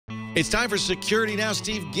It's time for Security Now.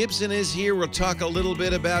 Steve Gibson is here. We'll talk a little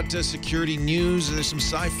bit about security news. There's some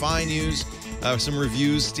sci-fi news, some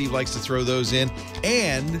reviews. Steve likes to throw those in.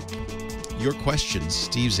 And your questions,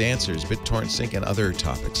 Steve's answers, BitTorrent Sync, and other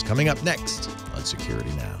topics. Coming up next on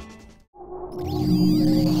Security Now.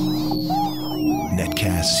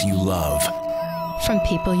 Netcasts you love. From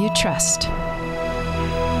people you trust.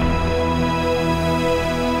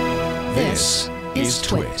 This is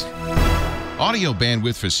Twit. Audio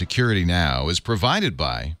bandwidth for Security Now is provided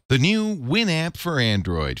by the new Winamp for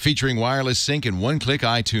Android, featuring wireless sync and one-click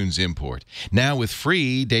iTunes import. Now with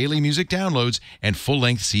free daily music downloads and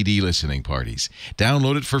full-length CD listening parties.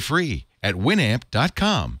 Download it for free at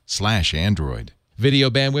winamp.com/Android.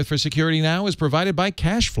 Video bandwidth for Security Now is provided by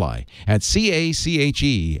CacheFly at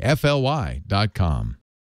CacheFly.com.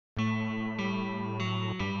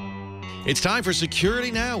 It's time for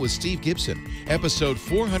Security Now with Steve Gibson, episode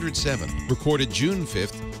 407, recorded June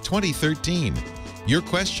 5th, 2013. Your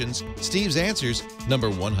questions, Steve's answers,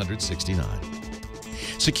 number 169.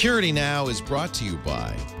 Security Now is brought to you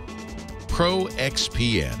by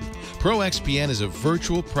ProXPN. ProXPN is a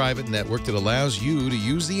virtual private network that allows you to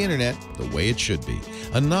use the internet the way it should be,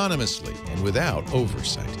 anonymously and without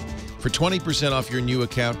oversight. For 20% off your new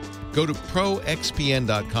account, go to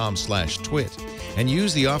proxpn.com/twit and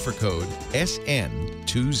use the offer code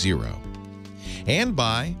SN20. And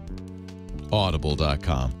by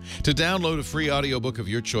Audible.com. To download a free audiobook of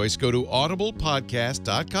your choice, go to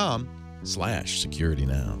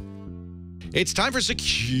audiblepodcast.com/securitynow. It's time for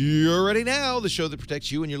Security Now, the show that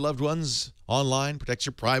protects you and your loved ones online, protects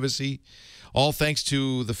your privacy. All thanks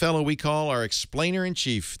to the fellow we call our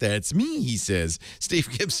explainer-in-chief. That's me, he says. Steve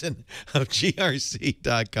Gibson of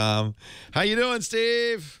GRC.com. How you doing,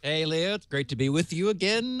 Steve? Hey, Leo. It's great to be with you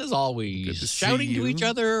again, as always. Good to Shouting see you. to each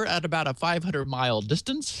other at about a 500-mile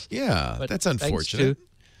distance. Yeah, But that's unfortunate.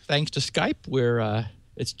 Thanks to Skype,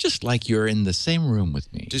 it's just like you're in the same room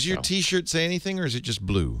with me. Does your T-shirt say anything, or is it just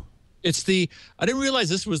blue? It's I didn't realize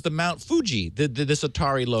this was the Mount Fuji, this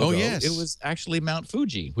Atari logo. Oh, yes. It was actually Mount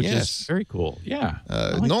Fuji, which Yes. is very cool. Yeah.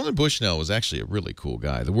 Nolan Bushnell was actually a really cool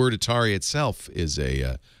guy. The word Atari itself is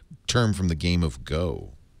a term from the game of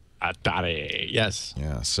Go. Atari, yes.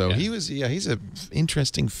 Yeah, so Yes. he's an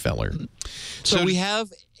interesting feller. So we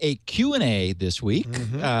have a Q&A this week.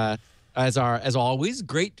 As always,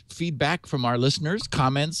 great feedback from our listeners,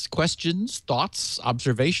 comments, questions, thoughts,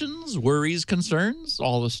 observations, worries, concerns,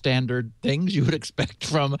 all the standard things you would expect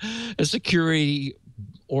from a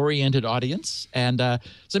security-oriented audience, and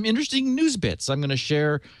some interesting news bits. I'm going to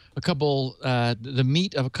share a couple, the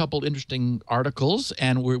meat of a couple interesting articles,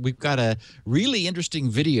 and we've got a really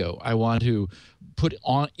interesting video I want to put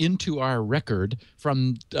on into our record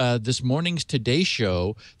from this morning's Today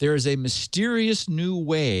Show. There is a mysterious new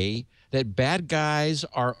way that bad guys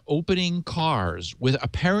are opening cars with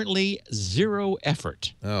apparently zero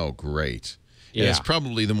effort. Oh, great. Yeah. It's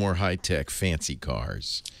probably the more high-tech, fancy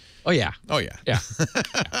cars. Oh, yeah. Oh, yeah. Yeah.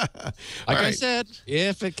 Like I right. said,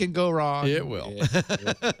 if it can go wrong. It will.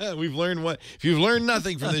 It- We've learned what. If you've learned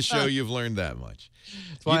nothing from this show, you've learned that much.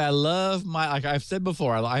 That's why I love like I've said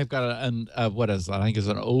before, I've got what is that? I think it's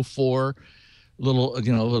an 04 little, a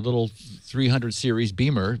little 300 series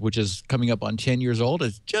Beamer, which is coming up on 10 years old.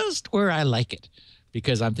 It's just where I like it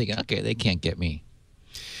because I'm thinking, okay, they can't get me.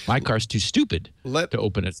 My car's too stupid to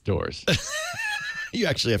open its doors. You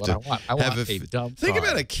actually have to I want have a dumb think car.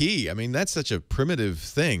 about a key. I mean, that's such a primitive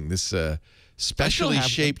thing. This specially have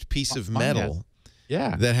shaped them. piece of Mine has. metal.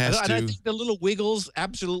 Yeah. That has And to- I think the little wiggles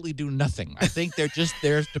absolutely do nothing. I think they're just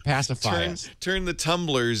there to pacify us. Turn the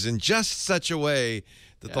tumblers in just such a way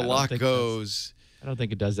that I the don't lock think goes. I don't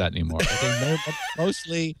think it does that anymore. I think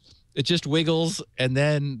mostly it just wiggles, and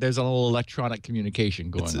then there's a little electronic communication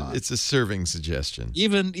going on. It's a serving suggestion.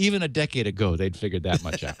 Even a decade ago, they'd figured that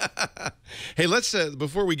much out. Hey, let's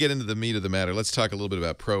before we get into the meat of the matter, let's talk a little bit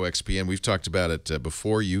about ProXPN. We've talked about it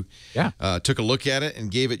before. You took a look at it and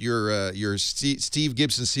gave it your Steve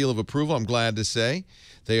Gibson seal of approval. I'm glad to say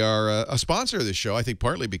they are a sponsor of this show. I think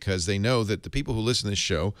partly because they know that the people who listen to this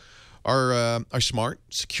show are smart,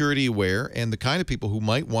 security aware, and the kind of people who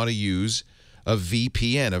might want to use a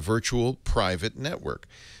VPN, a virtual private network.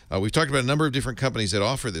 We've talked about a number of different companies that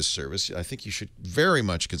offer this service. I think you should very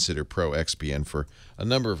much consider ProXPN for a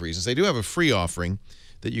number of reasons. They do have a free offering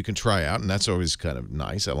that you can try out, and that's always kind of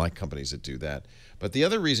nice. I like companies that do that. But the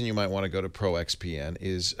other reason you might want to go to ProXPN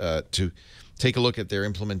is to take a look at their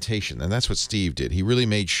implementation, and that's what Steve did. He really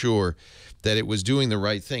made sure that it was doing the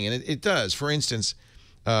right thing, and it does. For instance,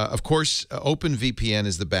 of course, OpenVPN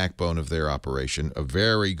is the backbone of their operation, a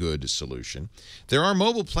very good solution. There are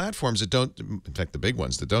mobile platforms that don't, in fact, the big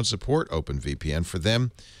ones, that don't support OpenVPN. For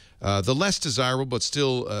them, The less desirable but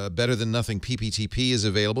still better than nothing PPTP is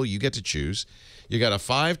available. You get to choose. You got a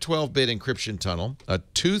 512-bit encryption tunnel, a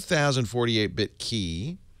 2048-bit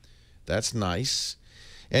key. That's nice.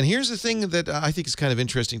 And here's the thing that I think is kind of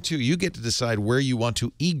interesting, too. You get to decide where you want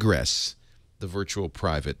to egress the virtual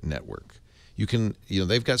private network. You can,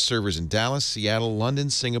 they've got servers in Dallas, Seattle, London,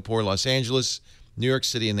 Singapore, Los Angeles, New York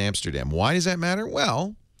City, and Amsterdam. Why does that matter?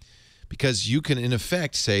 Well, because you can, in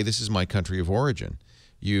effect, say, this is my country of origin.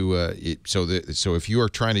 So if you are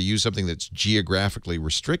trying to use something that's geographically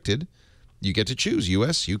restricted, you get to choose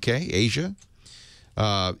U.S., U.K., Asia.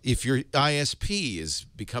 If your ISP is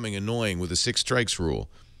becoming annoying with the 6 strikes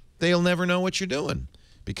rule, they'll never know what you're doing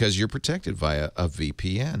because you're protected via a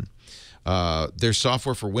VPN. Their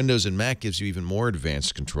software for Windows and Mac gives you even more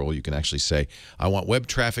advanced control. You can actually say, I want web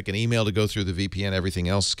traffic and email to go through the VPN. Everything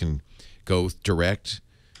else can go direct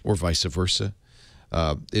or vice versa.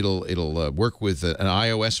 It'll work with an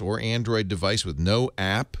iOS or Android device with no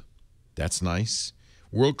app. That's nice.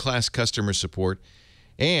 World-class customer support.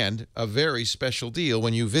 And a very special deal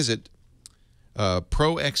when you visit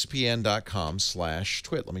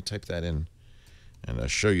proxpn.com/twit. Let me type that in and I'll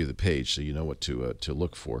show you the page so you know what to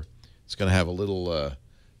look for. It's going to have a little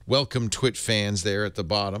welcome Twit fans there at the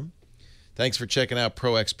bottom. Thanks for checking out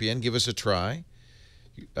ProXPN. Give us a try.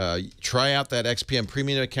 Try out that XPN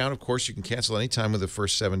Premium account. Of course, you can cancel anytime with the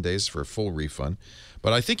first 7 days for a full refund.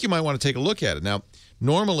 But I think you might want to take a look at it. Now,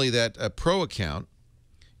 normally that Pro account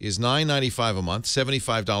is $9.95 a month,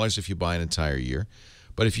 $75 if you buy an entire year.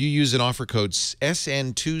 But if you use an offer code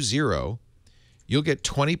SN20, you'll get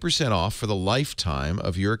 20% off for the lifetime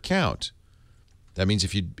of your account. That means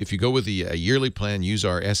if you go with a yearly plan, use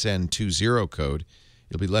our SN20 code,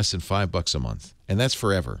 it'll be less than $5 a month. And that's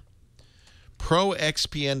forever.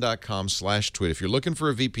 ProXPN.com/twit. If you're looking for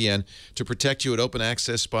a VPN to protect you at open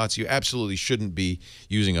access spots, you absolutely shouldn't be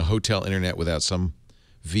using a hotel internet without some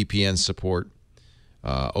VPN support.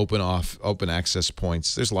 Open access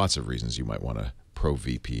points. There's lots of reasons you might want a Pro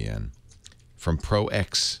VPN from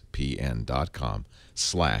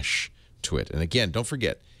proxpn.com/twit. And again, don't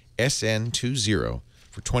forget SN20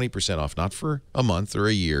 for 20% off, not for a month or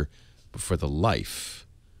a year, but for the life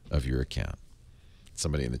of your account.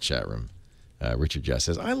 Somebody in the chat room, Richard Jess,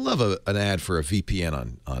 says, I love an ad for a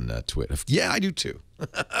VPN on Twitter. Yeah, I do too.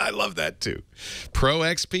 I love that too.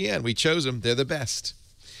 ProXPN. We chose them. They're the best.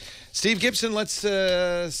 Steve Gibson, let's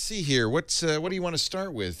see here. What do you want to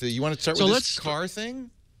start with? You want to start with this car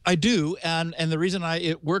thing? I do, and the reason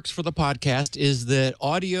it works for the podcast is that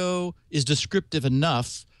audio is descriptive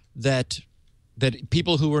enough that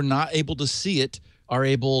people who are not able to see it are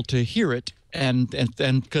able to hear it, and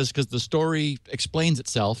because the story explains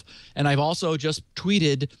itself. And I've also just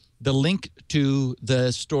tweeted the link to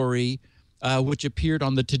the story, which appeared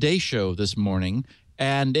on the Today Show this morning,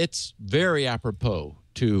 and it's very apropos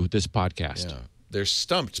to this podcast. Yeah. They're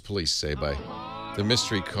stumped, police say, by the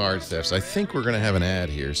mystery card thefts. I think we're going to have an ad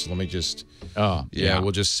here, so let me just...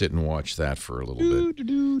 we'll just sit and watch that for a little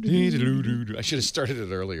bit. I should have started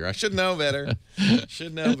it earlier. I should know better.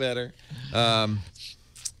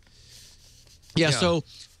 So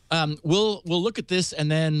we'll look at this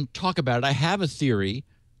and then talk about it. I have a theory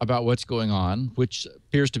about what's going on, which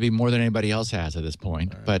appears to be more than anybody else has at this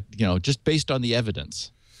point, but, just based on the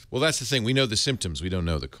evidence. Well, that's the thing. We know the symptoms. We don't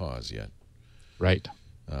know the cause yet. Right.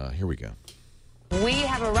 Here we go. We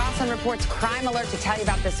have a Rosslyn Reports crime alert to tell you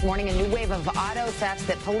about this morning. A new wave of auto thefts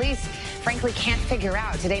that police, frankly, can't figure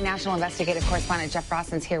out. Today, national investigative correspondent Jeff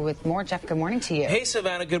Rossman's here with more. Jeff, good morning to you. Hey,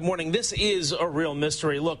 Savannah, good morning. This is a real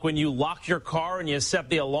mystery. Look, when you lock your car and you set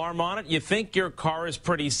the alarm on it, you think your car is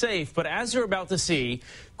pretty safe. But as you're about to see,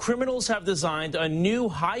 criminals have designed a new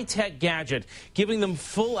high-tech gadget, giving them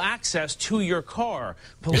full access to your car.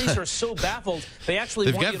 Police are so baffled, they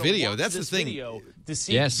actually want you to video. watch That's this the thing. video to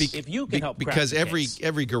see if you can help crack because the case.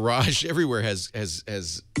 every garage everywhere has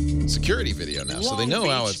security video now, so they know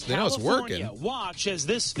how it's working. Watch as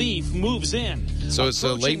this thief moves in. So it's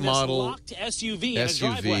a late model locked SUV. In a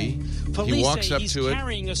driveway. Police he walks say up he's to it,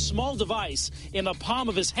 carrying a small device in the palm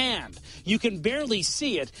of his hand. You can barely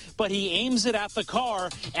see it, but he aims it at the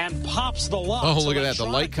car and pops the lock. Oh, look at that! The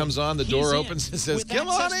light comes on, the door opens, and says, "Come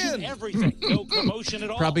on in." Everything, no commotion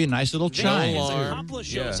at all. Probably a nice little chime.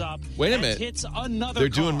 Wait a minute! They're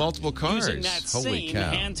doing multiple cars. Using that Holy same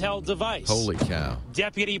cow! handheld device. Holy cow!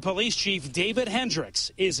 Deputy Police Chief David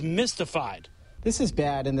Hendricks is mystified. This is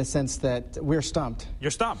bad in the sense that we're stumped. You're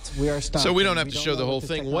stumped. We are stumped. So we don't have to show the whole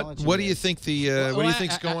thing. What do you think what do you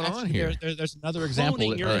think's going on here? There's another example.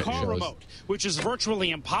 Phoning your car remote, which is virtually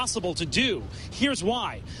impossible to do. Here's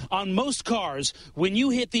why. On most cars, when you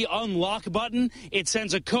hit the unlock button, it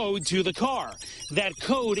sends a code to the car. That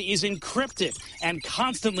code is encrypted and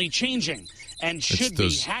constantly changing and should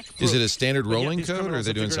be hack-proof. Is it a standard rolling code, or are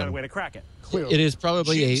they doing some some way to crack it? It is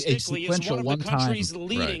probably a sequential one-time. One of the country's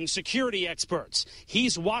leading security experts.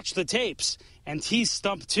 He's watched the tapes, and he's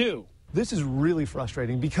stumped too. This is really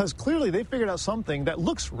frustrating because clearly they figured out something that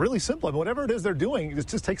looks really simple. I mean, whatever it is they're doing, it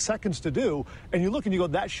just takes seconds to do. And you look and you go,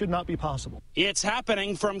 that should not be possible. It's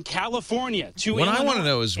happening from California to What Illinois. I want to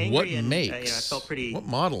know is what makes, what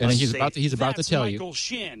model. And he's about to tell Michael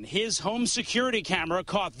Shin. His home security camera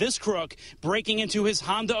caught this crook breaking into his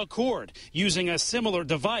Honda Accord using a similar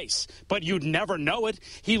device. But you'd never know it.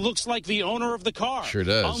 He looks like the owner of the car. Sure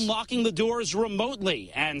does. Unlocking the doors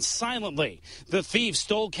remotely and silently. The thief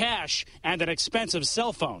stole cash and an expensive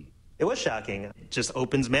cell phone. It was shocking. It just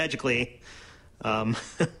opens magically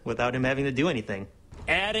without him having to do anything.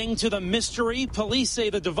 Adding to the mystery, police say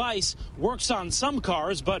the device works on some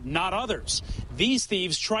cars but not others. These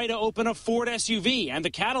thieves try to open a Ford SUV and the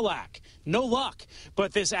Cadillac. No luck.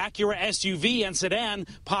 But this Acura SUV and sedan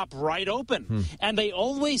pop right open. And they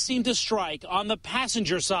always seem to strike on the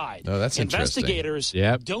passenger side. Oh, that's interesting. Investigators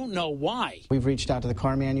don't know why. We've reached out to the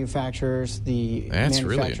car manufacturers, the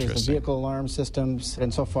manufacturers of vehicle alarm systems,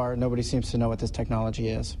 and so far nobody seems to know what this technology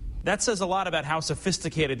is. That says a lot about how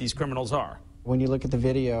sophisticated these criminals are. When you look at the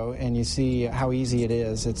video and you see how easy it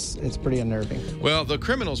is, it's pretty unnerving. Well, the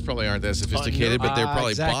criminals probably aren't that sophisticated, but they're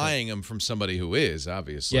probably buying them from somebody who is,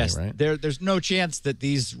 obviously, yes, right? There's no chance that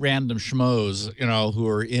these random schmoes, who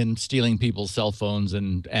are in stealing people's cell phones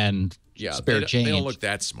and spare change. They don't look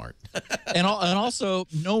that smart. and also,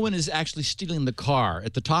 no one is actually stealing the car.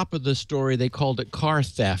 At the top of the story, they called it car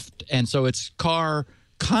theft, and so it's car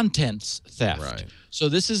contents theft. Right. So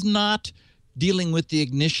this is not dealing with the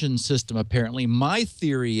ignition system, apparently. My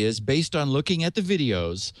theory is, based on looking at the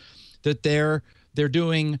videos, that they're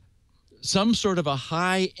doing some sort of a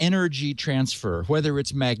high energy transfer, whether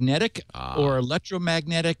it's magnetic or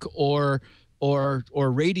electromagnetic or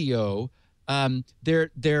radio.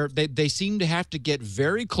 They seem to have to get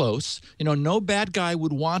very close. No bad guy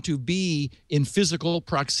would want to be in physical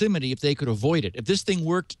proximity if they could avoid it. If this thing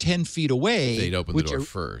worked 10 feet away, they'd open the door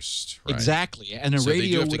first. Right. Exactly, and a radio they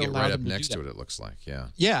do have to would get allow right them up to next do that. to it. It looks like, yeah.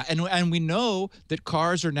 Yeah, and we know that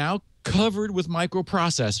cars are now covered with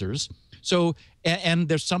microprocessors. So, and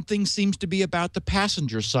there's something seems to be about the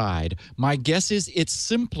passenger side. My guess is it's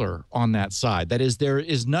simpler on that side. That is, there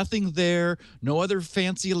is nothing there, no other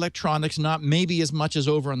fancy electronics, not maybe as much as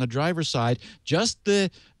over on the driver's side. Just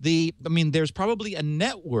there's probably a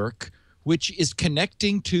network which is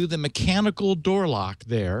connecting to the mechanical door lock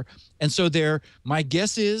there. And so my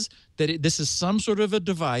guess is that this is some sort of a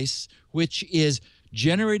device which is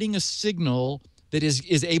generating a signal that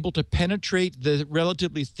is able to penetrate the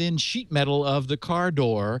relatively thin sheet metal of the car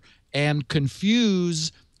door and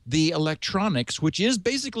confuse the electronics, which is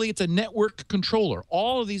basically, it's a network controller.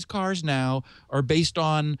 All of these cars now are based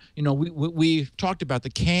on, we talked about the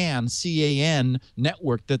CAN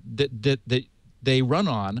network that they run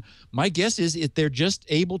on. My guess is they're just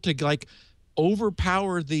able to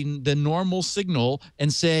overpower the normal signal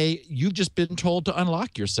and say, you've just been told to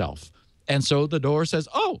unlock yourself. And so the door says,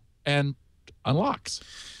 oh, and unlocks.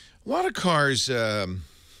 A lot of cars, alarm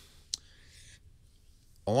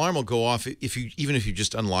will go off even if you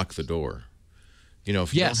just unlock the door.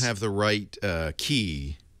 If you don't have the right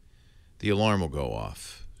key, the alarm will go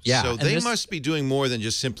off. Yeah. So they must be doing more than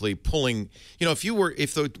just simply pulling. Let's say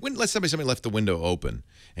somebody left the window open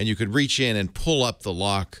and you could reach in and pull up the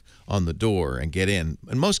lock on the door and get in.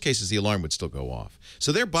 In most cases, the alarm would still go off.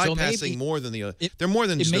 So they're bypassing more than they're more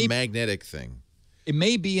than just a magnetic thing. It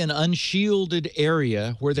may be an unshielded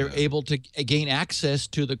area where they're able to gain access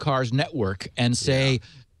to the car's network and say,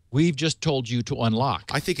 we've just told you to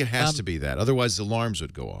unlock. I think it has to be that. Otherwise, the alarms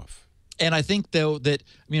would go off. And I think, though, that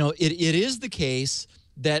it is the case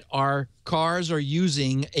that our cars are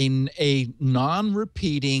using a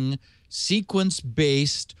non-repeating,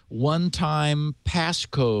 sequence-based, one-time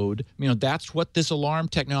passcode. That's what this alarm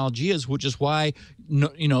technology is, which is why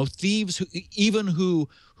thieves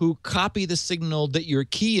who copy the signal that your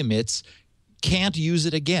key emits can't use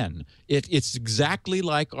it again. It's exactly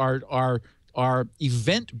like our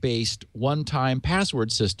event-based one-time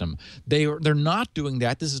password system. They're not doing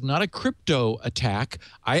that. This is not a crypto attack.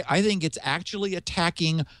 I think it's actually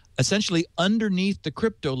attacking essentially underneath the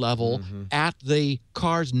crypto level at the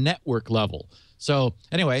car's network level. So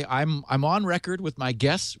anyway, I'm on record with my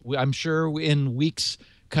guess. I'm sure in weeks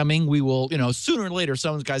coming we will, sooner or later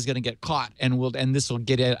some guy's going to get caught, and this will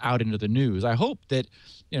get out into the news. I hope that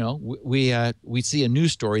we see a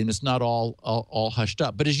news story and it's not all hushed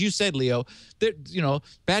up. But as you said, Leo, that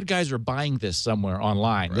bad guys are buying this somewhere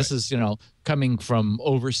online. Right. This is coming from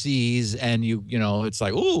overseas, and it's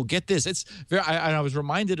like, oh, get this. It's very. I was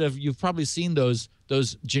reminded of, you've probably seen those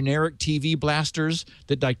generic TV blasters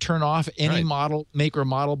that like turn off any model, make or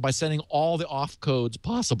model, by sending all the off codes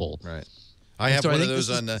possible. Right. I have one of those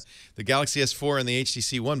on the Galaxy S4 and the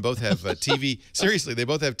HTC One. Both have TV. Seriously, they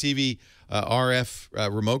both have TV RF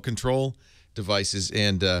remote control devices,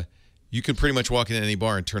 and you can pretty much walk into any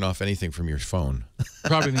bar and turn off anything from your phone.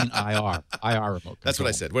 Probably mean IR remote control. That's what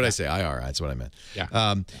I said. What did I say? IR. That's what I meant.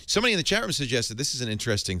 Yeah. Somebody in the chat room suggested this is an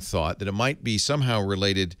interesting thought, that it might be somehow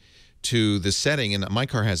related to the setting, and my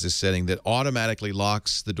car has this setting that automatically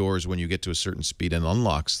locks the doors when you get to a certain speed and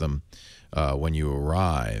unlocks them when you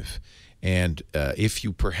arrive. And if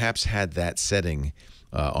you perhaps had that setting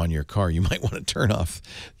on your car, you might want to turn off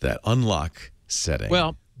that unlock setting.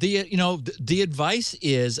 Well, the advice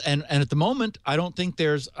is, and at the moment, I don't think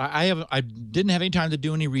there's. I didn't have any time to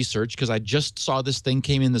do any research because I just saw this thing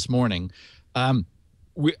came in this morning. I'm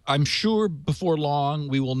sure before long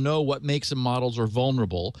we will know what makes and models are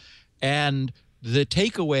vulnerable, and the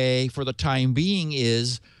takeaway for the time being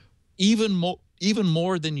is even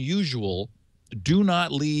more than usual, do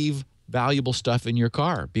not leave valuable stuff in your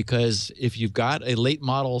car, because if you've got a late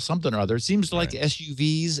model something or other, it seems like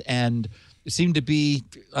SUVs and seem to be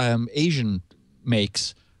Asian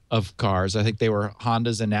makes of cars. I think they were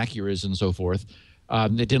Hondas and Acuras and so forth.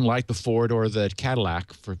 They didn't like the Ford or the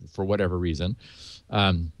Cadillac for whatever reason.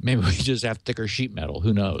 Maybe we just have thicker sheet metal.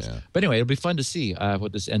 Who knows? Yeah. But anyway, it'll be fun to see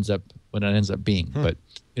what it ends up being. But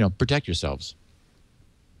protect yourselves.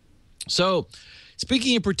 So,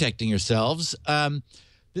 speaking of protecting yourselves,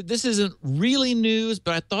 this isn't really news,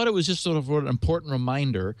 but I thought it was just sort of an important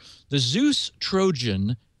reminder. The Zeus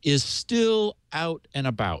Trojan is still out and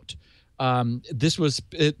about. I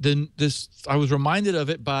was reminded of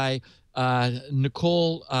it by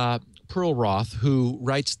Nicole Perlroth, who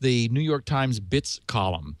writes the New York Times Bits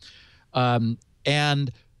column.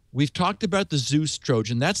 And we've talked about the Zeus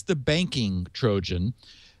Trojan. That's the banking Trojan.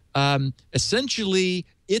 Essentially,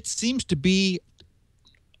 it seems to be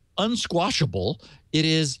unsquashable. It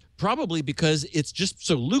is probably because it's just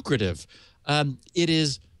so lucrative. It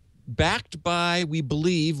is backed by, we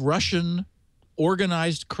believe, Russian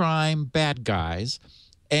organized crime bad guys,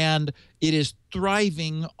 and it is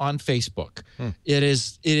thriving on Facebook. It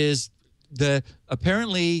is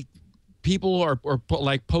apparently people are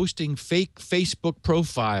like posting fake Facebook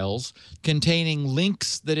profiles containing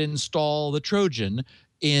links that install the Trojan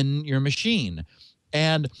in your machine.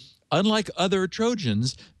 And unlike other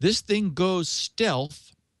Trojans, this thing goes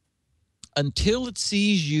stealth until it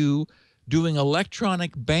sees you doing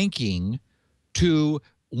electronic banking to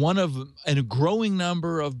one of a growing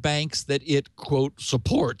number of banks that it, quote,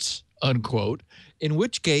 supports, unquote, in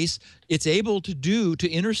which case it's able to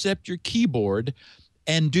intercept your keyboard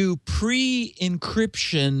and do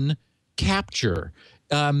pre-encryption capture.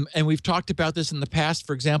 And we've talked about this in the past.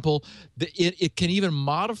 For example, it can even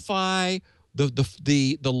modify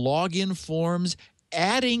the login forms,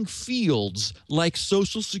 adding fields like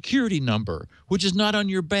Social Security number, which is not on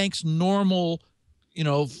your bank's normal,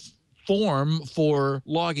 form for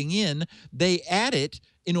logging in. They add it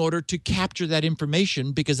in order to capture that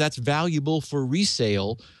information because that's valuable for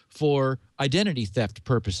resale for identity theft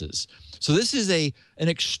purposes. So this is an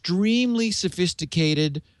extremely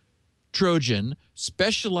sophisticated Trojan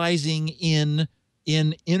specializing in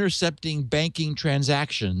intercepting banking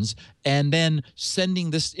transactions and then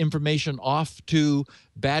sending this information off to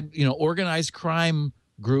organized crime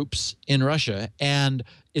groups in Russia. And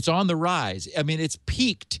it's on the rise. I mean, it's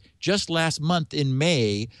peaked just last month in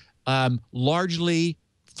May, largely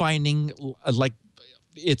finding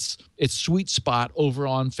its sweet spot over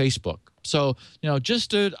on Facebook. So, I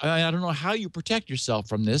don't know how you protect yourself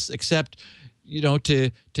from this except,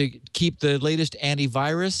 to keep the latest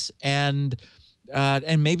antivirus and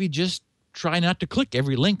maybe just try not to click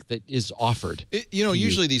every link that is offered.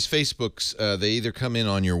 Usually these Facebooks, they either come in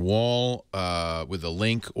on your wall with a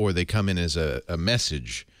link or they come in as a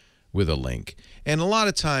message with a link. And a lot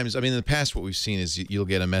of times, in the past what we've seen is you'll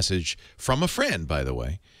get a message from a friend, by the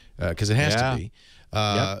way, because it has to be.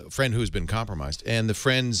 A friend who's been compromised. And the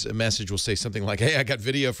friend's message will say something like, hey, I got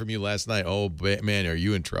video from you last night. Oh, man, are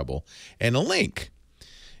you in trouble? And a link.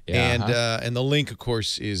 Yeah, and the link, of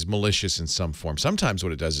course, is malicious in some form. Sometimes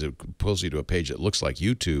what it does is it pulls you to a page that looks like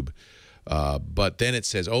YouTube, But then it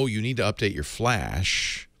says, oh, you need to update your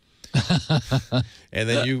flash. And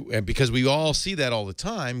then because we all see that all the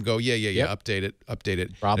time, go, yeah, update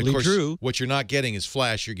it. Probably and of course, true. What you're not getting is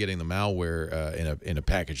flash. You're getting the malware in a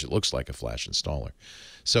package that looks like a flash installer.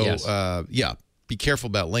 So, yes. Be careful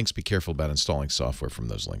about links. Be careful about installing software from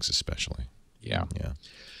those links especially. Yeah.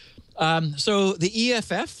 So the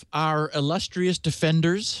EFF, our illustrious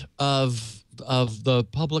defenders of the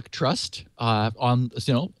public trust on,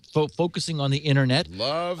 focusing on the internet.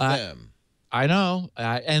 Love them. I know,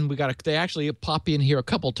 and they actually pop in here a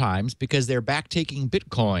couple times because they're back-taking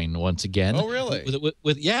Bitcoin once again. Oh, really?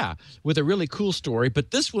 With a really cool story.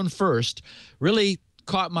 But this one first really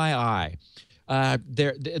caught my eye.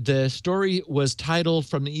 The story was titled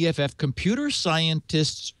from the EFF, Computer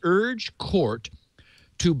Scientists Urge Court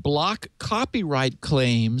to Block Copyright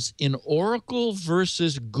Claims in Oracle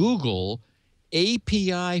versus Google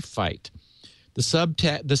API Fight.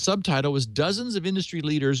 The subtitle was Dozens of Industry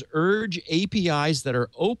Leaders Urge APIs that are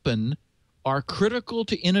open are critical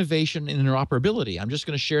to innovation and interoperability. I'm just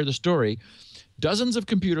going to share the story. Dozens of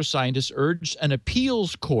computer scientists urged an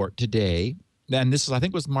appeals court today, and this I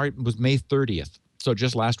think was May 30th, so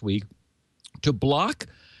just last week, to block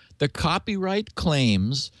the copyright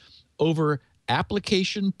claims over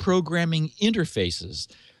application programming interfaces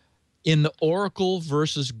in the Oracle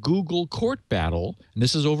versus Google court battle, and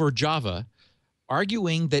this is over Java,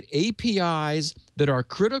 arguing that APIs that are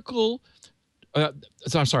critical,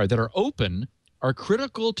 that are open, are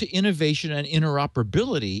critical to innovation and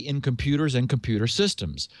interoperability in computers and computer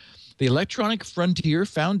systems. The Electronic Frontier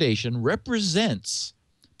Foundation represents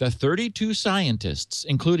the 32 scientists,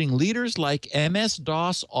 including leaders like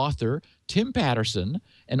MS-DOS author Tim Patterson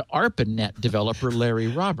and ARPANET developer Larry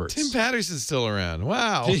Roberts. Tim Patterson's still around.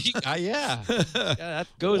 Wow. That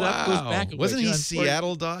goes back. Wasn't he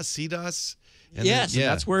Seattle DOS, CDOS? And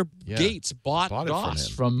that's where Gates bought DOS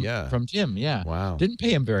from Tim. Yeah. Wow. Didn't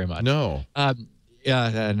pay him very much. No.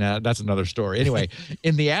 That's another story. Anyway,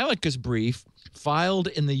 in the amicus brief filed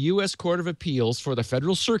in the U.S. Court of Appeals for the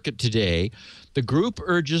Federal Circuit today, the group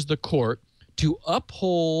urges the court to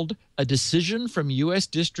uphold a decision from U.S.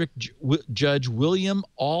 District Judge William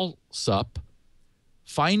Alsup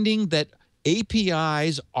finding that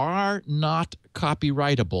APIs are not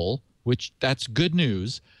copyrightable, which that's good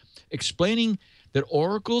news, explaining that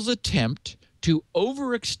Oracle's attempt to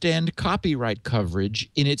overextend copyright coverage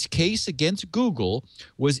in its case against Google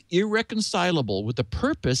was irreconcilable with the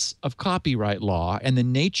purpose of copyright law and the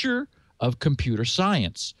nature of computer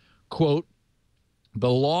science. Quote, the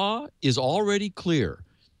law is already clear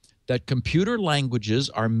that computer languages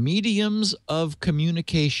are mediums of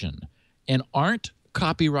communication and aren't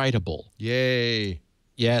copyrightable. Yay.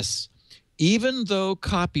 Yes. Even though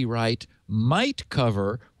copyright might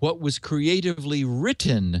cover what was creatively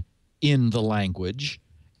written in the language,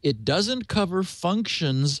 it doesn't cover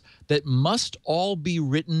functions that must all be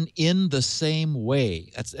written in the same way.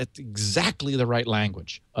 That's exactly the right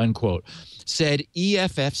language, unquote, said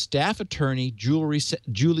EFF staff attorney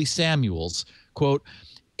Julie Samuels. Quote,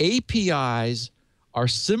 APIs are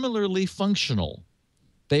similarly functional.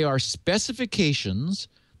 They are specifications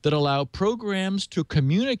that allow programs to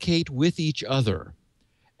communicate with each other.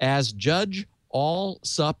 As Judge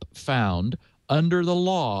Alsup found, under the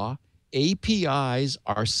law, APIs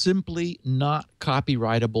are simply not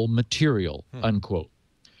copyrightable material, unquote.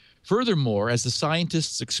 Furthermore, as the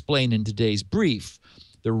scientists explain in today's brief,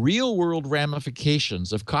 the real-world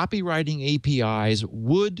ramifications of copywriting APIs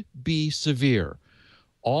would be severe.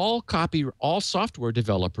 All software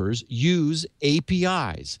developers use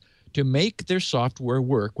APIs to make their software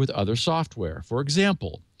work with other software. For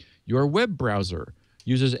example, your web browser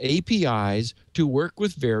uses APIs to work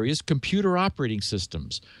with various computer operating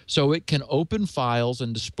systems so it can open files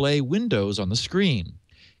and display windows on the screen.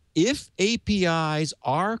 If APIs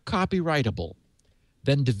are copyrightable,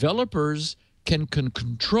 then developers can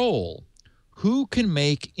control who can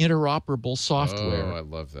make interoperable software. Oh, I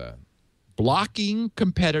love that. Blocking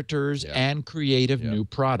competitors and creative new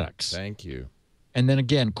products. Thank you. And then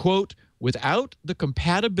again, quote, without the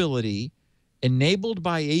compatibility enabled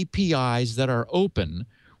by APIs that are open,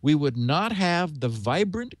 we would not have the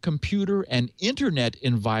vibrant computer and internet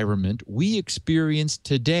environment we experience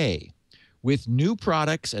today, with new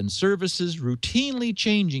products and services routinely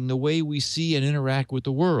changing the way we see and interact with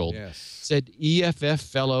the world, said EFF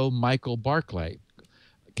fellow Michael Barclay.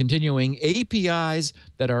 Continuing, APIs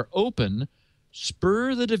that are open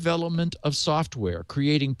spur the development of software,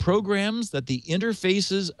 creating programs that the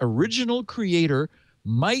interface's original creator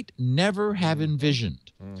might never have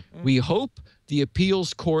envisioned. We hope the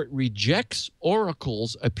appeals court rejects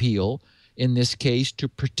Oracle's appeal in this case to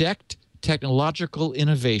protect technological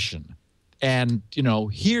innovation. And,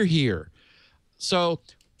 here. So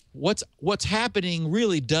what's happening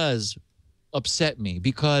really does upset me,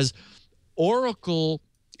 because Oracle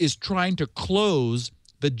is trying to close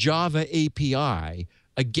the Java API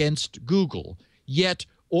against Google. Yet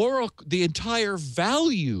Oracle, the entire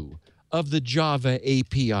value of the Java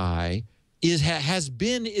API has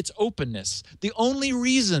been its openness. The only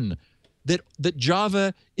reason that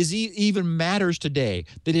Java even matters today,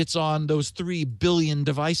 that it's on those 3 billion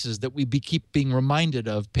devices that we keep being reminded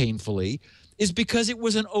of painfully, is because it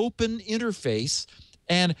was an open interface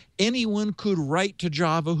and anyone could write to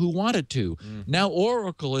Java who wanted to. Now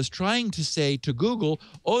Oracle is trying to say to Google,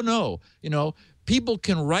 oh no, people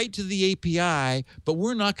can write to the API, but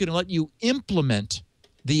we're not going to let you implement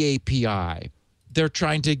the API. They're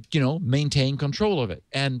trying to, maintain control of it.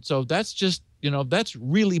 And so that's just, that's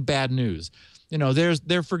really bad news.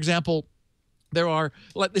 For example,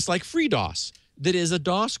 it's like FreeDOS. That is a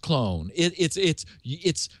DOS clone.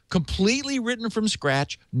 It's completely written from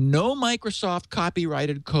scratch, no Microsoft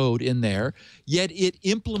copyrighted code in there, yet it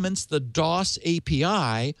implements the DOS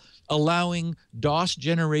API, allowing DOS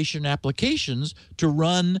generation applications to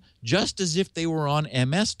run just as if they were on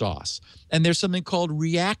MS-DOS. And there's something called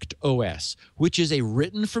React OS, which is a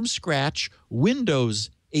written from scratch Windows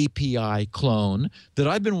API clone that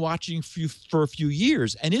I've been watching for a few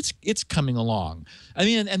years, and it's coming along. I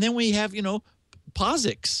mean, and then we have,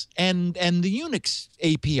 POSIX and the Unix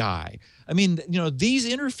API. I mean, these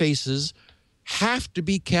interfaces have to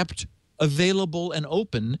be kept available and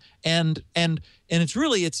open, and it's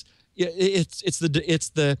really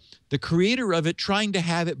the creator of it trying to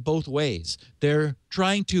have it both ways. They're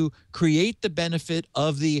trying to create the benefit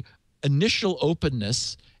of the initial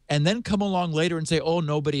openness and then come along later and say, oh,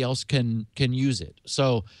 nobody else can use it.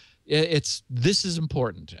 So this is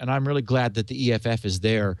important, and I'm really glad that the EFF is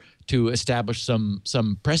there to establish some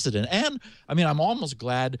precedent. And I mean, I'm almost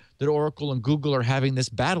glad that Oracle and Google are having this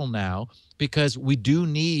battle now, because we do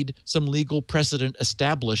need some legal precedent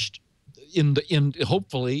established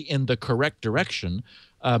hopefully in the correct direction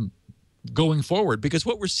going forward. Because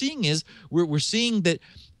what we're seeing is we're seeing that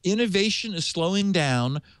innovation is slowing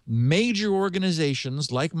down. Major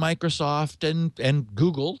organizations like Microsoft and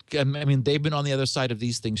Google, I mean, they've been on the other side of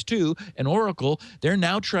these things too, and Oracle, they're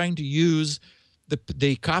now trying to use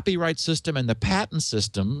the copyright system and the patent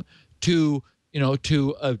system to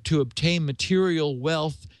obtain material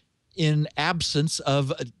wealth in absence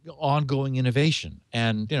of ongoing innovation.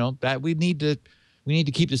 And that we need to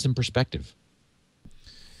keep this in perspective.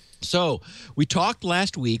 So we talked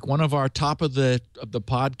last week, one of our top of the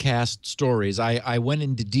podcast stories, I went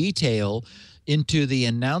into detail into the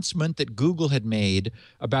announcement that Google had made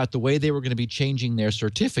about the way they were going to be changing their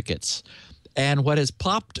certificates. And what has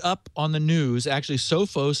popped up on the news, actually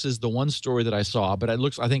Sophos is the one story that I saw, but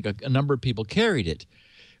I think a number of people carried it,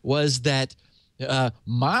 was that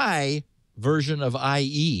my version of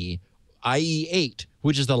IE 8,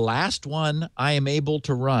 which is the last one I am able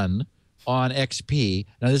to run on XP.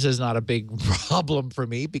 Now, this is not a big problem for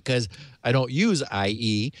me because I don't use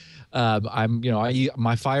IE. My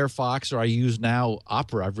Firefox, or I use now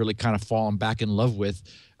Opera, I've really kind of fallen back in love with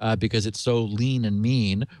because it's so lean and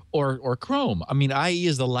mean, or Chrome. I mean, IE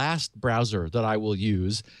is the last browser that I will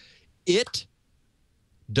use. It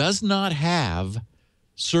does not have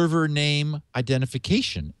server name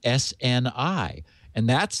identification, SNI, and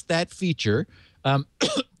that's that feature.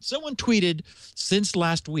 Someone tweeted since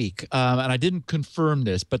last week, and I didn't confirm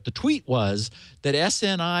this, but the tweet was that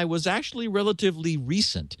SNI was actually relatively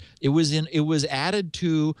recent. It was added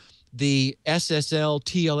to the SSL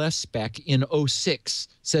TLS spec in 06,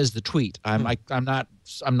 says the tweet. I'm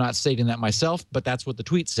not stating that myself, but that's what the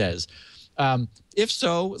tweet says. If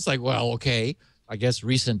so, it's like, well, okay, I guess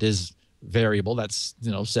recent is variable. That's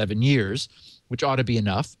 7 years, which ought to be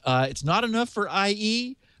enough. It's not enough for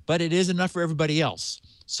IE, but it is enough for everybody else.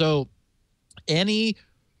 So any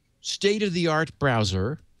state-of-the-art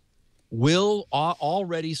browser will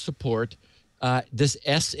already support this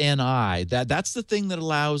SNI. That's the thing that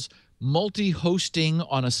allows multi-hosting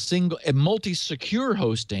on multi-secure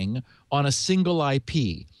hosting on a single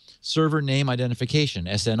IP, server name identification,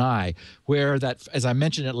 SNI, where that, as I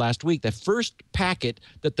mentioned it last week, the first packet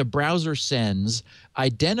that the browser sends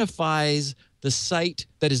identifies the site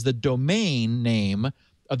that is the domain name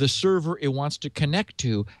of the server it wants to connect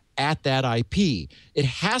to at that IP. It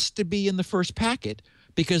has to be in the first packet,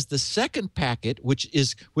 because the second packet, which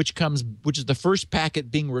is the first packet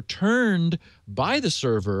being returned by the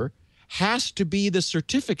server, has to be the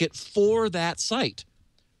certificate for that site.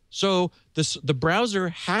 So the browser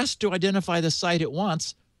has to identify the site it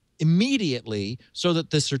wants immediately so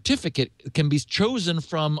that the certificate can be chosen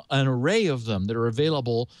from an array of them that are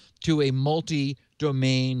available to a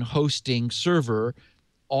multi-domain hosting server,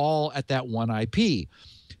 all at that one IP.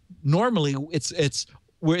 Normally, it's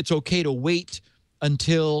where it's okay to wait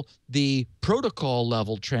until the protocol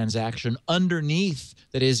level transaction underneath,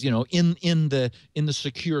 that is, in the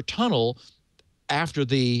secure tunnel, after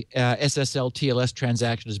the SSL TLS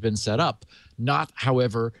transaction has been set up. Not,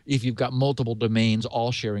 however, if you've got multiple domains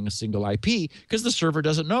all sharing a single IP, because the server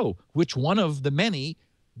doesn't know which one of the many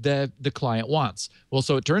the client wants. Well,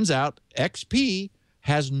 so it turns out XP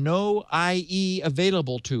has no IE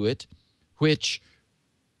available to it, which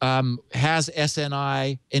has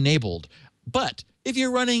SNI enabled. But if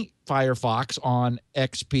you're running Firefox on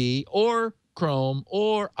XP or Chrome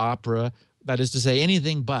or Opera, that is to say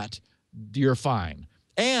anything but, you're fine.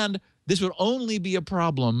 And this would only be a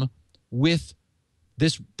problem with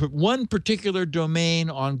this one particular domain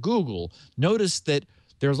on Google. Notice that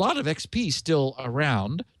there's a lot of XP still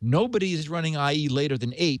around. Nobody is running IE later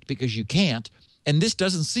than 8 because you can't. And this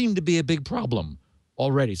doesn't seem to be a big problem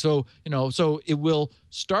already. So, so it will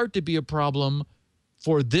start to be a problem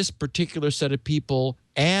for this particular set of people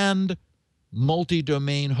and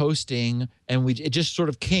multi-domain hosting, and it just sort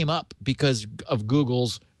of came up because of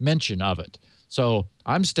Google's mention of it. So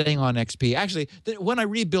I'm staying on XP. Actually, when I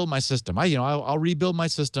rebuild my system, I'll rebuild my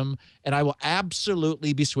system, and I will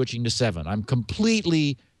absolutely be switching to 7. I'm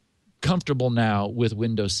completely comfortable now with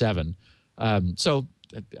Windows 7. So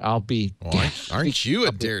I'll be. Aren't you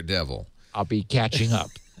a daredevil? I'll be catching up.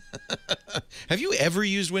 Have you ever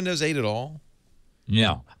used Windows 8 at all?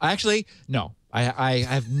 No, actually, no.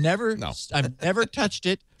 I've never touched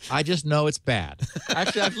it. I just know it's bad.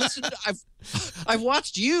 Actually, I've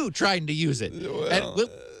watched you trying to use it. Well,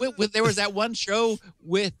 and there was that one show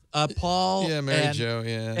with Paul, Mary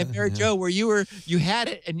Jo, Jo, where you had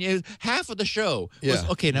it, and half of the show was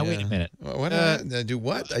okay. Now wait a minute. What did I do?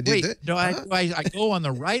 What I did? Wait, no, I go on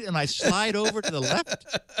the right and I slide over to the left.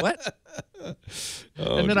 What?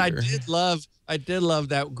 And then dear. I did love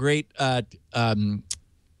that great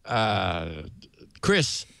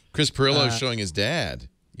Chris Pirillo showing his dad.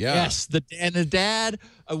 Yeah. Yes, the dad,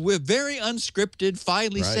 we're very unscripted,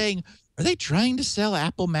 finally saying, "Are they trying to sell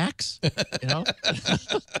Apple Macs?"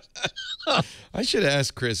 I should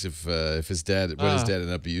ask Chris if his dad, what his dad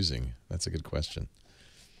ended up using. That's a good question.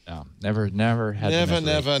 No, never had.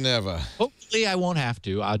 Never. Hopefully, I won't have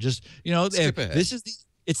to. I'll just, skip ahead.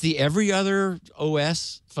 It's the every other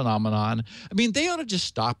OS phenomenon. I mean, they ought to just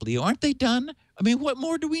stop, Leo. Aren't they done? I mean, what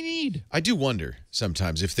more do we need? I do wonder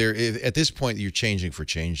sometimes if at this point you're changing for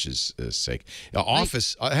change's sake.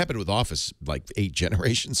 Office happened with Office like 8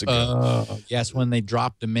 generations ago. Yes, when they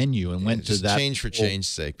dropped the menu and went to that. Change for change's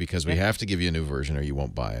sake, because we have to give you a new version or you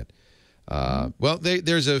won't buy it. Well,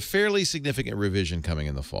 there's a fairly significant revision coming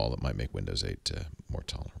in the fall that might make Windows 8 more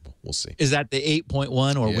tolerable. We'll see. Is that the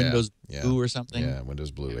 8.1 or Windows Blue or something? Yeah,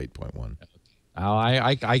 Windows Blue 8.1.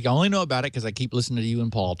 I only know about it because I keep listening to you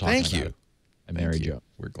and Paul talking about it. And Mary Jo.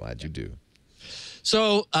 We're glad you do.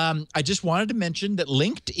 So I just wanted to mention that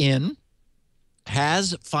LinkedIn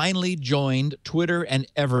has finally joined Twitter and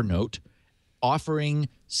Evernote, offering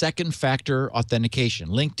second-factor authentication.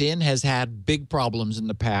 LinkedIn has had big problems in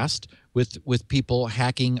the past with people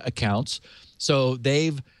hacking accounts. So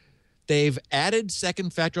they've added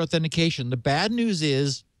second-factor authentication. The bad news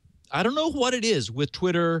is, I don't know what it is with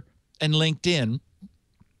Twitter and LinkedIn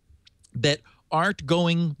that aren't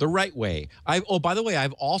going the right way. By the way,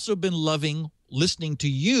 I've also been listening to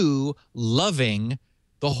you loving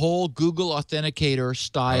the whole Google Authenticator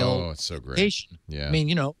style. Oh, it's so great. Yeah. I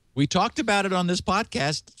mean, we talked about it on this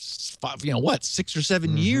podcast, 6 or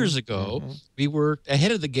 7 years ago. We were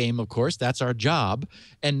ahead of the game, of course. That's our job.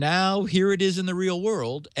 And now here it is in the real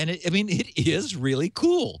world. And it is really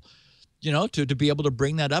cool, to be able to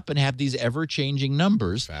bring that up and have these ever-changing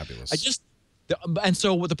numbers. Fabulous. And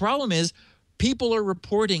so what the problem is, people are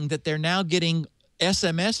reporting that they're now getting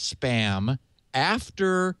SMS spam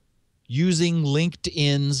after using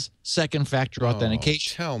LinkedIn's second-factor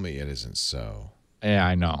authentication. Tell me it isn't so. Yeah,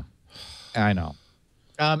 I know.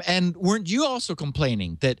 And weren't you also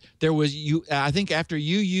complaining that there was I think after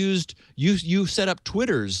you set up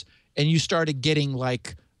Twitters and you started getting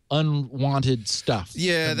like unwanted stuff.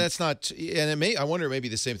 Yeah, that's not, and I wonder maybe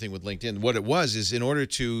the same thing with LinkedIn. What it was is, in order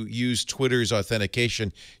to use Twitter's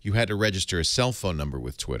authentication, you had to register a cell phone number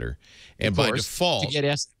with Twitter, and by default, to get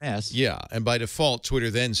SMS. Yeah, and by default,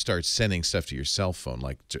 Twitter then starts sending stuff to your cell phone,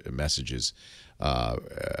 like messages,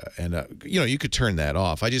 and you could turn that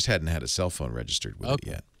off. I just hadn't had a cell phone registered with it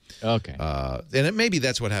yet. Okay. And maybe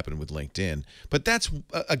that's what happened with LinkedIn. But that's,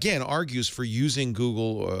 again, argues for using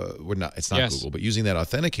Google, or not, it's not Google, but using that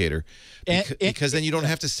authenticator because then you don't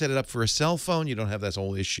have to set it up for a cell phone. You don't have that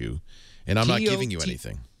whole issue. And I'm not giving you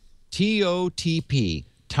anything. TOTP,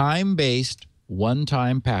 time-based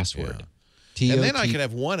one-time password. Yeah. And then I could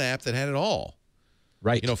have one app that had it all.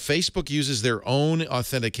 Right. You know, Facebook uses their own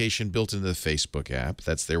authentication built into the Facebook app.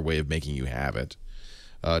 That's their way of making you have it.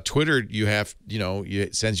 Twitter,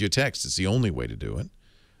 it sends you a text. It's the only way to do it.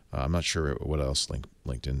 I'm not sure what else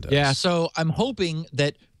LinkedIn does. Yeah, so I'm hoping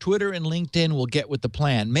that Twitter and LinkedIn will get with the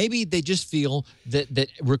plan. Maybe they just feel that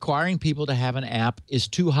requiring people to have an app is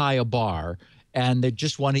too high a bar, and they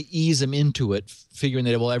just want to ease them into it, figuring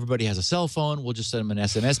that, well, everybody has a cell phone. We'll just send them an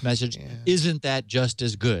SMS message. Yeah. Isn't that just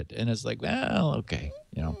as good? And it's like, well, okay,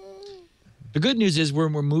 The good news is we're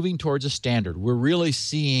moving towards a standard. We're really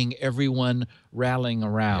seeing everyone rallying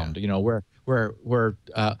around. Yeah.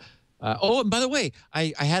 Oh, and by the way,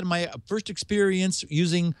 I had my first experience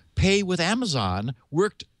using Pay with Amazon.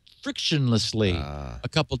 Worked frictionlessly a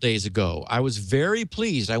couple days ago. I was very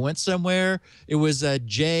pleased. I went somewhere. It was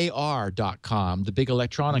JR.com, the big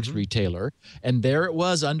electronics retailer, and there it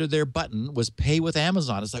was under their button was Pay with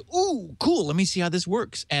Amazon. It's like, ooh, cool. Let me see how this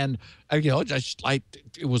works. And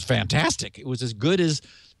it was fantastic. It was as good as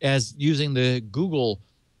using the Google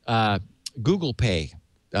Pay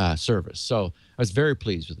service. So I was very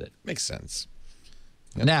pleased with it. Makes sense.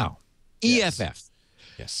 Yep. Now, EFF.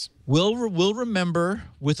 Yes. We'll remember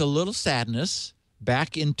with a little sadness,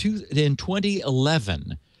 back in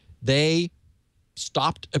 2011, they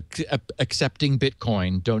stopped accepting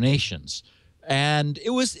Bitcoin donations. And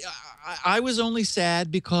I was only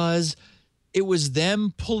sad because it was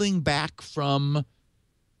them pulling back from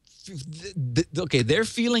their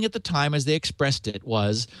feeling at the time, as they expressed it,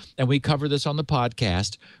 was, and we covered this on the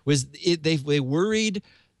podcast, was they worried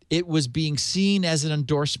it was being seen as an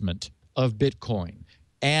endorsement of Bitcoin.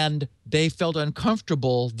 And they felt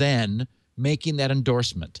uncomfortable then making that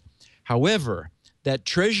endorsement. However, that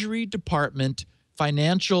Treasury Department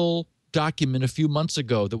financial document a few months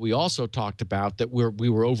ago that we also talked about, that we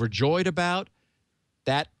were overjoyed about,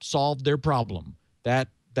 that solved their problem. That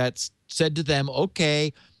said to them,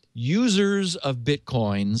 okay, users of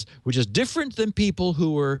Bitcoins, which is different than people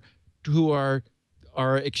who are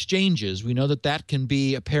exchanges. We know that can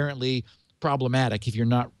be apparently problematic if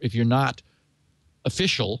you're not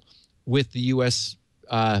official with the U.S.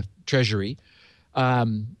 Treasury,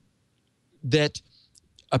 that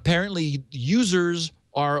apparently users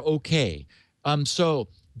are okay. So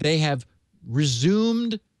they have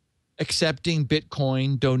resumed accepting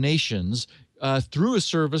Bitcoin donations through a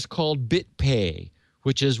service called BitPay,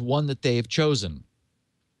 which is one that they have chosen.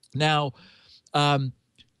 Now,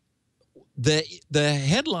 the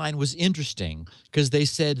headline was interesting because they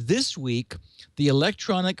said this week the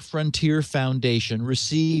Electronic Frontier Foundation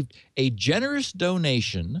received a generous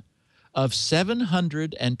donation of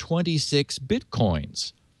 726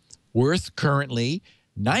 Bitcoins, worth currently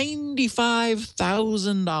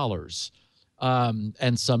 $95,000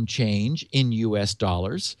 and some change in U.S.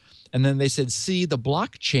 dollars. And then they said, see the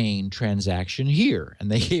blockchain transaction here. And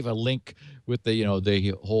they gave a link with the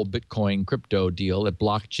whole Bitcoin crypto deal at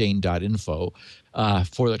blockchain.info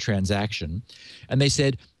for the transaction. And they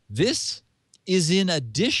said, this is in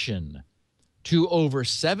addition to over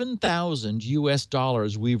 7,000 U.S.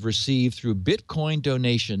 dollars we've received through Bitcoin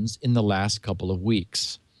donations in the last couple of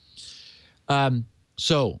weeks.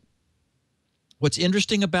 So what's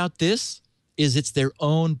interesting about this is it's their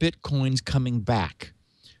own Bitcoins coming back.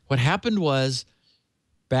 What happened was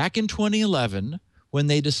back in 2011, when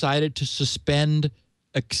they decided to suspend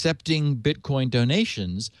accepting Bitcoin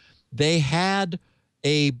donations, they had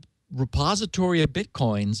a repository of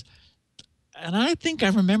Bitcoins, and I think I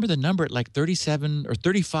remember the number at like 37 or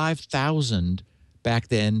 35,000 back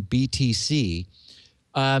then, BTC,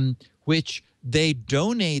 which they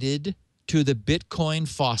donated to the Bitcoin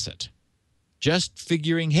faucet, just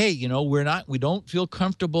figuring, hey, we don't feel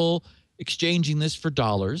comfortable exchanging this for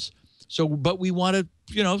dollars, but we want to,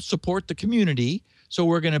 support the community. So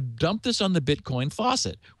we're going to dump this on the Bitcoin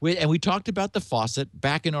faucet. And we talked about the faucet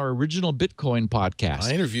back in our original Bitcoin podcast.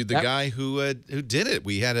 I interviewed the guy who did it.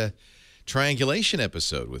 We had a triangulation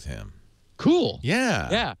episode with him. Cool. Yeah.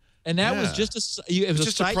 Yeah. And that was just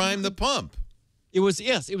to prime the pump. It was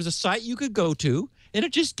a site you could go to, and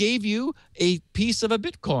it just gave you a piece of a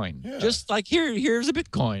Bitcoin. Yeah. Just like, here's a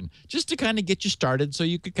Bitcoin, just to kind of get you started so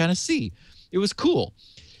you could kind of see. It was cool.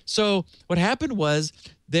 So what happened was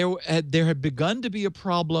there had begun to be a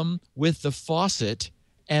problem with the faucet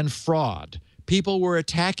and fraud. People were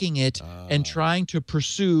attacking it and trying to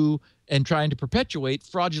pursue and trying to perpetuate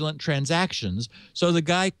fraudulent transactions. So the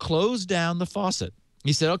guy closed down the faucet.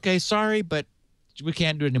 He said, okay, sorry, but we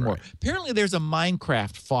can't do it anymore. Right. Apparently there's a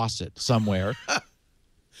Minecraft faucet somewhere.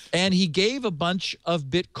 And he gave a bunch of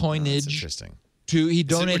Bitcoinage. That's interesting. He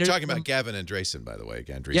donated. We're talking about Gavin Andresen, by the way.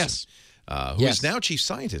 Andresen, yes. Who is now chief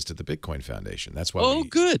scientist at the Bitcoin Foundation. That's why. Oh,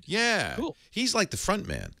 good. Yeah. Cool. He's like the front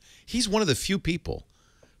man. He's one of the few people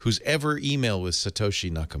who's ever emailed with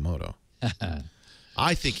Satoshi Nakamoto.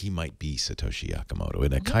 I think he might be Satoshi Nakamoto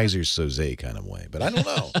in a Kaiser Soze kind of way, but I don't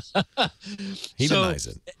know. He denies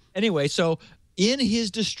it. Anyway, so in his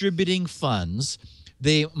distributing funds,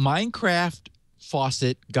 the Minecraft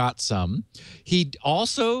faucet got some. He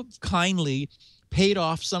also kindly paid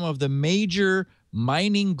off some of the major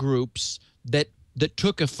mining groups that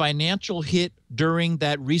took a financial hit during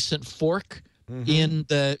that recent fork in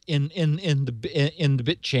the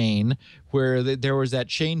bit chain, where there was that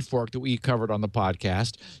chain fork that we covered on the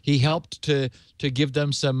podcast. He helped to give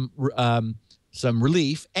them some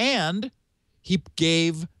relief, and he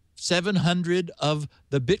gave 700 of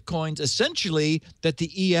the Bitcoins essentially that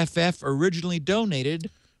the EFF originally donated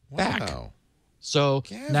back. So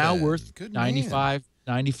Gavin, now worth $95,000.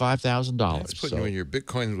 That's putting you in your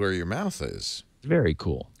Bitcoins where your mouth is. Very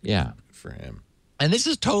cool. Yeah. Good for him. And this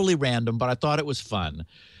is totally random, but I thought it was fun.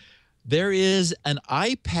 There is an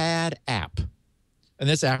iPad app, and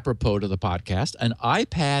this apropos to the podcast, an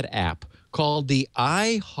iPad app called the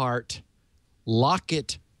iHeart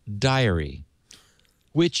Locket Diary,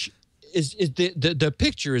 which is the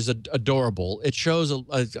picture is adorable. It shows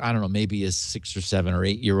I don't know, maybe a 6 or 7 or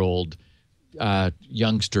 8 year old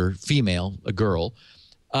youngster, female, a girl,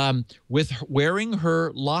 with wearing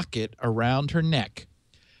her locket around her neck.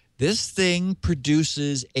 This thing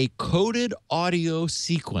produces a coded audio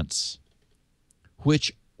sequence,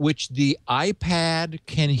 which the iPad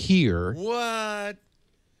can hear. What?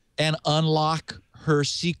 And unlock her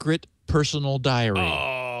secret personal diary.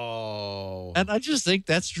 Oh. And I just think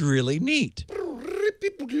that's really neat.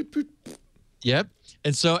 Yep.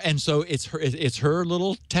 And so it's her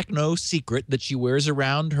little techno secret that she wears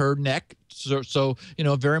around her neck. So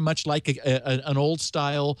very much like an old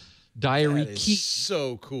style diary key.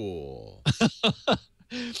 So cool. I'm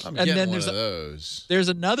and getting then one of those. There's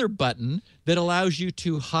another button that allows you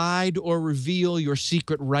to hide or reveal your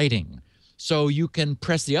secret writing. So you can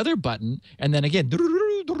press the other button, and then again,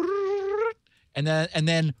 and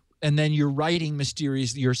then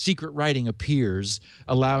your secret writing appears,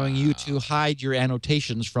 allowing you to hide your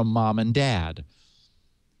annotations from mom and dad.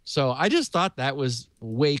 So I just thought that was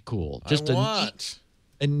way cool. Just a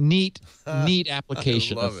neat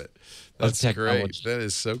application. I love it. That's great. That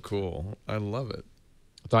is so cool. I love it.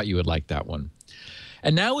 I thought you would like that one.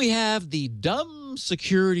 And now we have the dumb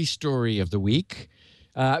security story of the week.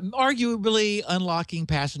 Arguably unlocking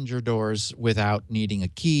passenger doors without needing a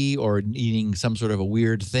key or needing some sort of a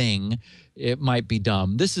weird thing. It might be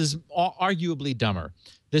dumb. This is arguably dumber.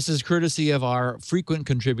 This is courtesy of our frequent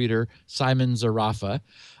contributor, Simon Zarafa.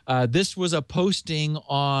 This was a posting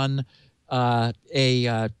on a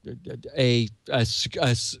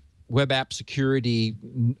web app security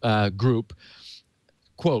group.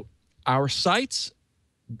 Quote, our state's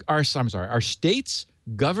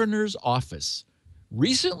governor's office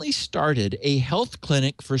recently started a health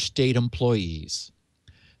clinic for state employees.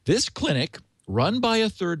 This clinic, run by a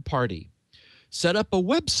third party, set up a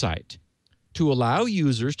website to allow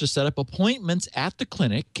users to set up appointments at the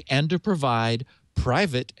clinic and to provide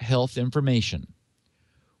private health information.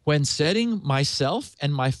 When setting myself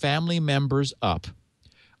and my family members up,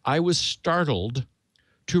 I was startled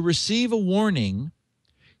to receive a warning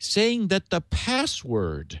saying that the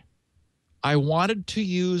password I wanted to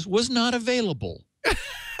use was not available.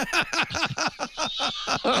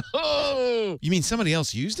 You mean somebody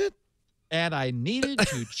else used it? And I needed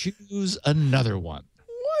to choose another one.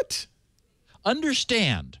 What?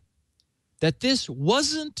 Understand that this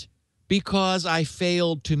wasn't because I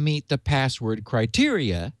failed to meet the password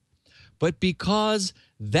criteria, but because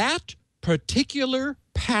that particular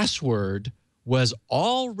password was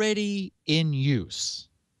already in use.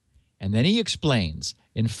 And then he explains,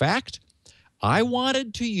 in fact, I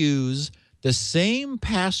wanted to use the same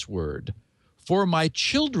password for my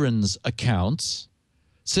children's accounts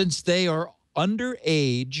since they are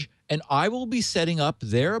underage and I will be setting up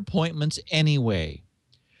their appointments anyway.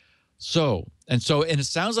 And it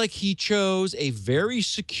sounds like he chose a very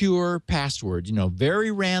secure password, very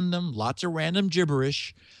random, lots of random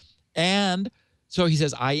gibberish. And so he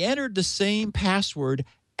says, I entered the same password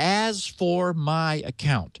as for my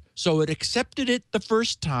account. So it accepted it the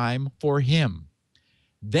first time for him.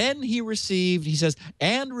 Then he received this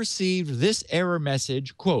error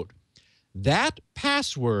message, quote, that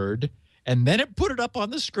password, and then it put it up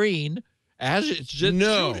on the screen as it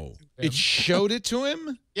just it showed it to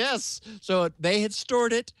him? Yes. So they had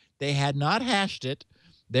stored it. They had not hashed it.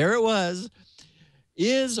 There it was.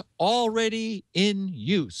 Is already in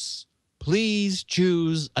use. Please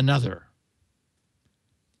choose another.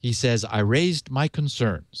 He says, I raised my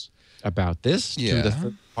concerns about this to the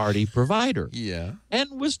third-party provider.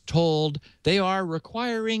 And was told they are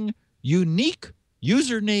requiring unique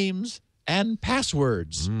usernames and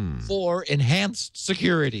passwords for enhanced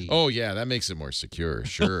security. Oh, yeah, that makes it more secure,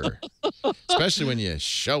 sure. Especially when you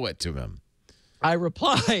show it to them. I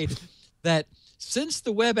replied that since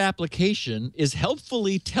the web application is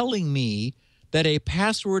helpfully telling me that a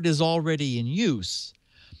password is already in use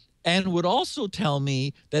and would also tell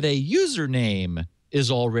me that a username is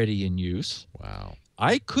already in use,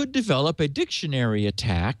 I could develop a dictionary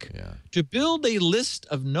attack to build a list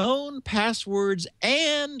of known passwords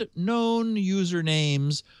and known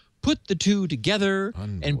usernames, put the two together,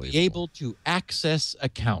 and be able to access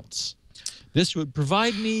accounts. This would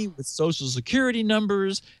provide me with social security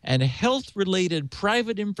numbers and health-related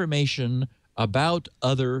private information about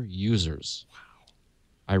other users.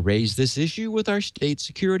 I raised this issue with our state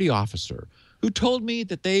security officer, who told me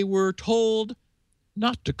that they were told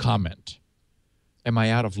not to comment. Am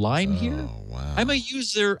I out of line here? I'm a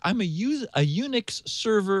Unix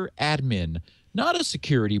server admin, not a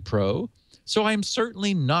security pro, so I'm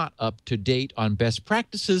certainly not up to date on best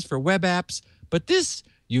practices for web apps, but this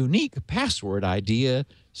unique password idea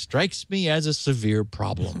strikes me as a severe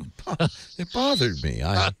problem. It bothered me.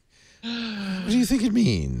 What do you think it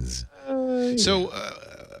means? So,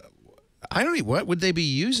 I don't know, what would they be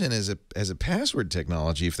using as a password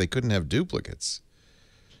technology if they couldn't have duplicates?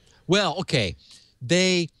 Well, okay,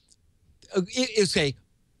 they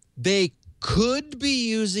could be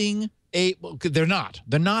using they're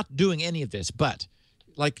not doing any of this, but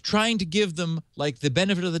like trying to give them like the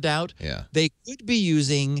benefit of the doubt, they could be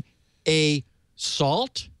using a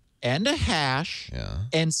salt and a hash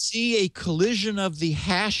and see a collision of the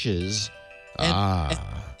hashes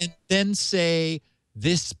and then say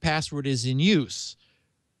this password is in use.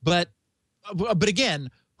 But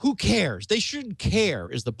again, who cares? They shouldn't care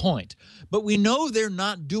is the point. But we know they're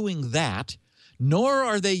not doing that, nor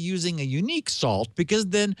are they using a unique salt, because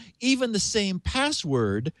then even the same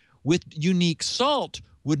password with unique salt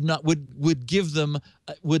would not give them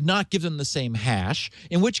the same hash,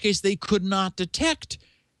 in which case they could not detect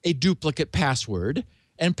a duplicate password,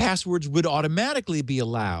 and passwords would automatically be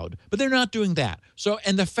allowed. But they're not doing that. So,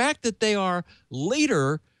 and the fact that they are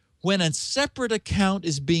later, when a separate account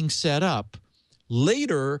is being set up,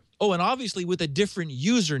 later, and obviously with a different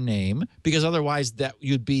username, because otherwise that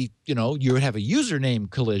you'd be, you would have a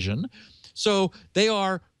username collision. So they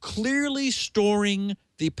are clearly storing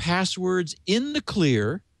the passwords in the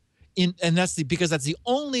clear, and because that's the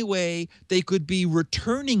only way they could be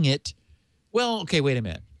returning it. Well, okay, wait a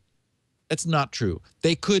minute. That's not true.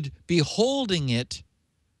 They could be holding it.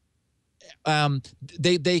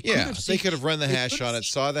 They could have run the hash on it,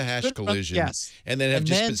 saw the hash collision, and then have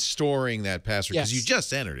been storing that password because you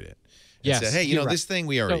just entered it. And said, hey, this thing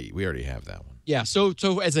we already have that one. Yeah. So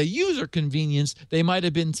as a user convenience, they might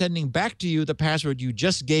have been sending back to you the password you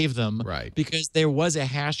just gave them, because there was a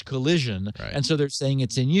hash collision, and so they're saying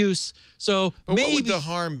it's in use. So but what would the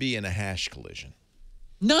harm be in a hash collision?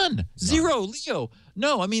 None. Zero, Leo.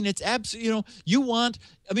 No, I mean, it's absolutely,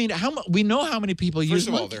 we know how many people use First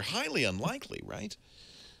of all, they're highly unlikely, right?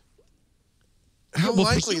 How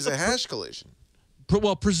likely is a hash collision?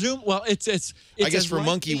 It's I guess for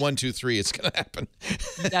monkey 1, 2, 3, it's going to happen.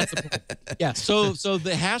 That's the point. Yeah. So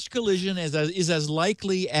the hash collision is as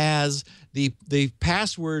likely as the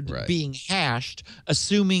password being hashed,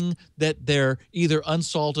 assuming that they're either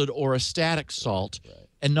unsalted or a static salt,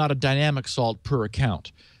 and not a dynamic salt per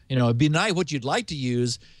account. It'd be nice. What you'd like to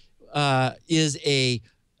use is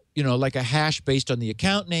like a hash based on the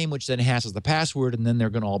account name, which then hashes the password, and then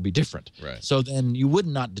they're going to all be different. So then you would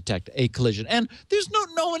not detect a collision. And there's no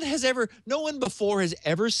one before has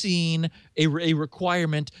ever seen a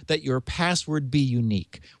requirement that your password be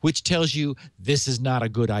unique, which tells you this is not a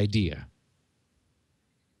good idea.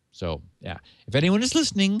 So yeah, if anyone is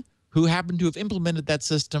listening who happened to have implemented that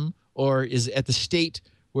system or is at the state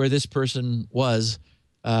where this person was,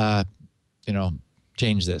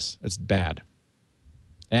 change this. It's bad.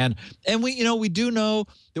 And we do know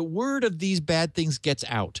the word of these bad things gets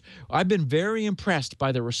out. I've been very impressed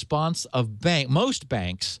by the response of most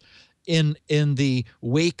banks in the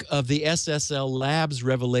wake of the SSL Labs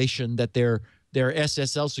revelation that their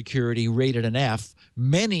SSL security rated an F.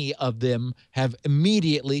 Many of them have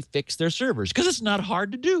immediately fixed their servers because it's not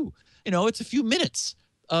hard to do. it's a few minutes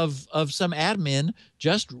of some admin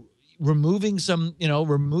just removing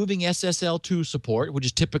removing SSL2 support, which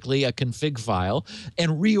is typically a config file,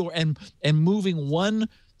 and moving one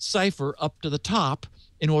cipher up to the top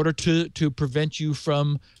in order to prevent you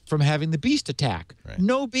from having the beast attack. Right.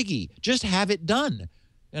 No biggie. Just have it done.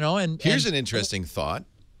 Here's an interesting thought.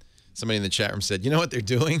 Somebody in the chat room said, you know what they're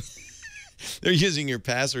doing? They're using your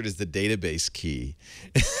password as the database key.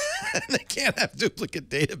 They can't have duplicate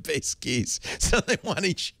database keys, so they want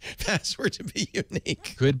each password to be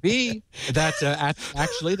unique. Could be. That's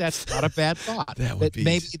actually, that's not a bad thought. That would be.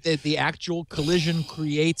 Maybe the actual collision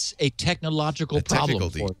creates a technological problem.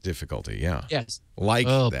 Difficulty, yeah. Yes. Like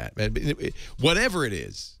that. Whatever it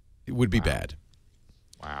is, it would be bad.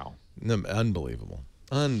 Wow. Unbelievable.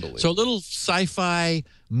 Unbelievable. So a little sci-fi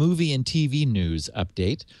movie and TV news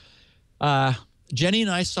update. Jenny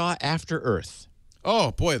and I saw After Earth.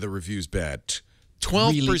 Oh, boy, the review's bad.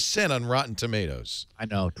 12% on Rotten Tomatoes. I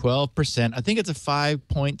know, 12%. I think it's a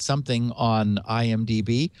 5-point-something on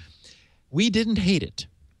IMDb. We didn't hate it.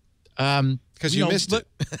 Because you missed it.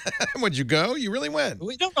 Would you go? You really went.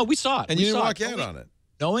 We don't know. We saw it. And you didn't walk out on it.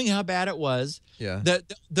 Knowing how bad it was. Yeah.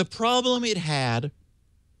 The problem it had,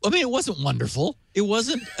 I mean, it wasn't wonderful. It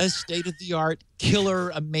wasn't a state-of-the-art,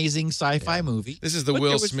 killer, amazing sci-fi movie. This is the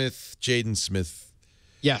Will Smith, Jaden Smith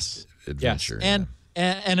adventure. Yes.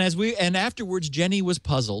 And afterwards, Jenny was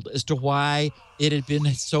puzzled as to why it had been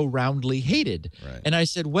so roundly hated. Right. And I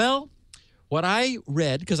said, well, what I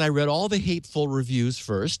read, because I read all the hateful reviews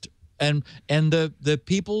first, and the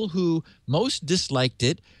people who most disliked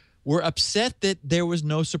it were upset that there was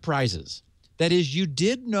no surprises. That is, you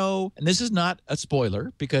did know, and this is not a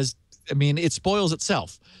spoiler because, I mean, it spoils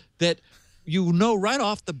itself, that you know right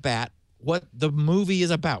off the bat what the movie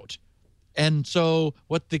is about. And so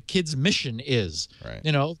what the kid's mission is, right.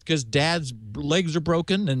 Because dad's legs are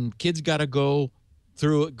broken and kids got to go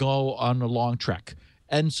on a long trek.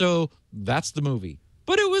 And so that's the movie.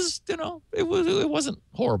 But it was, it wasn't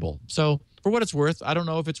horrible. So for what it's worth, I don't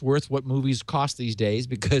know if it's worth what movies cost these days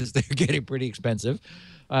because they're getting pretty expensive.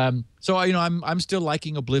 So I'm still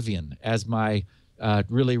liking Oblivion as my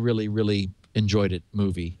really, really, really enjoyed it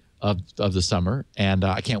movie of the summer, and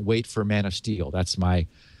I can't wait for Man of Steel. That's my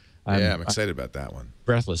I'm excited about that one.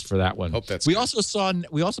 Breathless for that one. Hope that's we good. also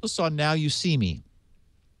saw Now You See Me,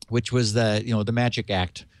 which was the Magic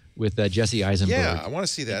Act with Jesse Eisenberg. Yeah, I want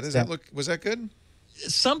to see that. Was that good?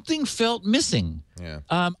 Something felt missing.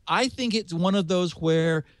 Yeah. I think it's one of those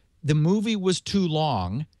where the movie was too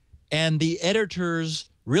long, and the editors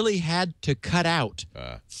really had to cut out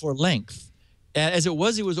for length. As it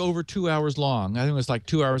was over 2 hours long. I think it was like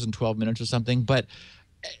 2 hours and 12 minutes or something. But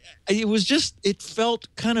it felt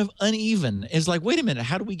kind of uneven. It's like, wait a minute,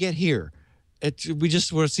 how do we get here? We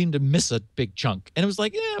just seemed to miss a big chunk. And it was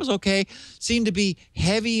like, it was okay. Seemed to be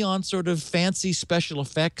heavy on sort of fancy special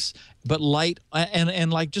effects, but light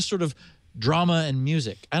and like just sort of drama and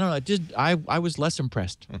music. I don't know. I was less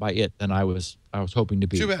impressed by it than I was hoping to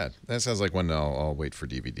be. Too bad. That sounds like one I'll wait for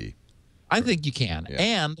DVD. I think you can. Yeah.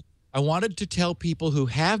 And I wanted to tell people who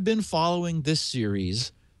have been following this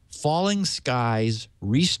series, Falling Skies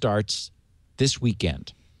restarts this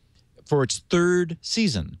weekend for its 3rd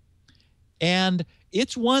season. And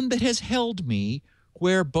it's one that has held me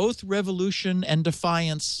where both Revolution and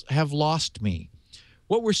Defiance have lost me.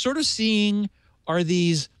 What we're sort of seeing are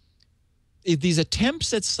these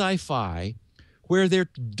attempts at sci-fi where they're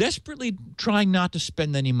desperately trying not to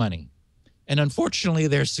spend any money. And unfortunately,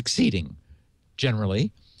 they're succeeding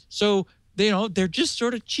generally. So, they're just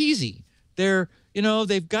sort of cheesy.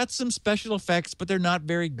 They've got some special effects, but they're not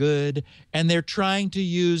very good. And they're trying to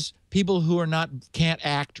use people who can't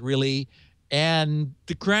act really, and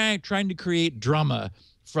trying to create drama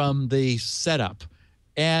from the setup.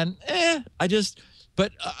 And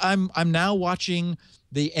I'm now watching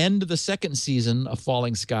the end of the 2nd season of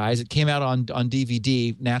Falling Skies. It came out on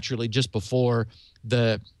DVD naturally just before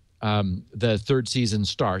the 3rd season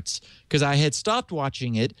starts, because I had stopped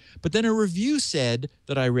watching it, but then a review said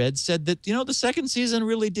that the 2nd season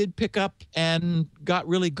really did pick up and got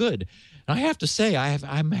really good. And I have to say,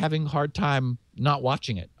 I'm having a hard time not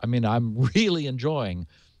watching it. I mean, I'm really enjoying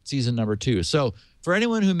season number 2. So for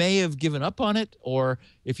anyone who may have given up on it, or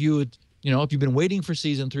if you've been waiting for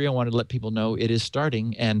season 3, I wanted to let people know it is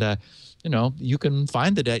starting, and you can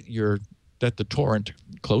find it at the torrent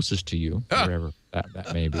closest to you, wherever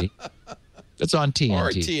that may be. It's on TNT. Or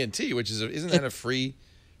TNT, which isn't that a free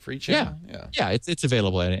channel? Yeah. It's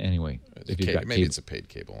available anyway. Maybe it's a paid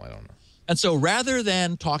cable. I don't know. And so rather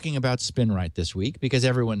than talking about SpinRite this week, because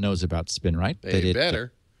everyone knows about SpinRite,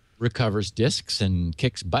 it recovers discs and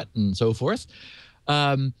kicks butt and so forth,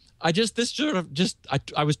 I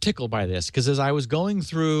was tickled by this because as I was going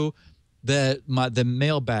through the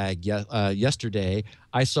mailbag yesterday,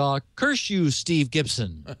 I saw "Curse You, Steve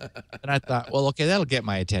Gibson," and I thought, well, okay, that'll get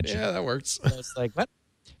my attention. Yeah, that works. So it's like, what?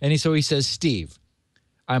 And so he says, Steve,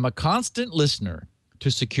 I'm a constant listener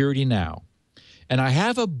to Security Now, and I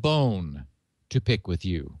have a bone to pick with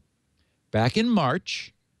you. Back in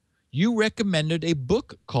March, you recommended a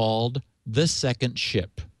book called The Second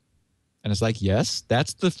Ship. And it's like, yes,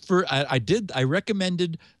 that's the first. I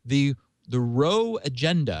recommended the Roe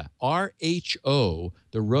Agenda, RHO.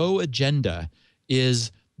 The Roe Agenda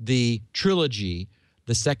is the trilogy.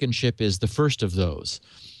 The Second Ship is the first of those.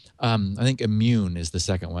 I think Immune is the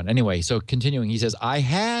second one. Anyway, so continuing, he says, I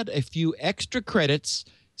had a few extra credits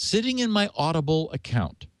sitting in my Audible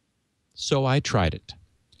account, so I tried it.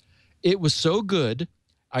 It was so good,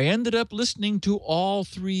 I ended up listening to all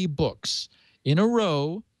 3 books in a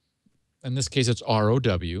row. In this case, it's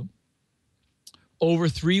ROW, over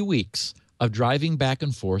 3 weeks of driving back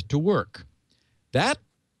and forth to work. That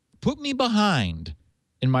put me behind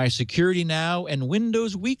in my Security Now and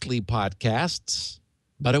Windows Weekly podcasts,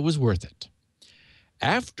 but it was worth it.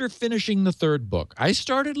 After finishing the 3rd book, I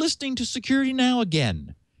started listening to Security Now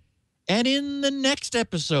again. And in the next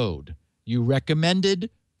episode, you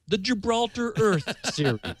recommended the Gibraltar Earth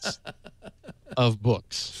series of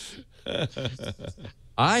books.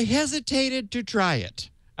 I hesitated to try it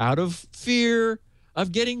out of fear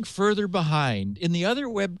of getting further behind in the other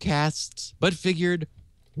webcasts, but figured,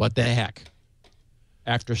 what the heck?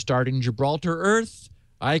 After starting Gibraltar Earth,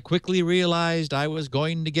 I quickly realized I was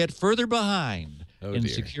going to get further behind in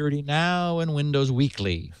Security Now and Windows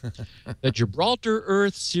Weekly. The Gibraltar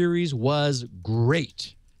Earth series was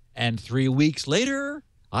great, and 3 weeks later,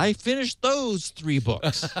 I finished those 3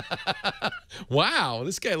 books. Wow,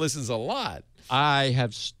 this guy listens a lot. I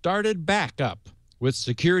have started back up with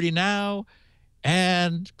Security Now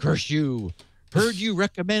and Curse You. Heard you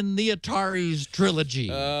recommend the Antares trilogy.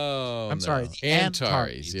 Oh, I'm sorry, the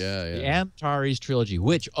Antares. Yeah. The Antares trilogy,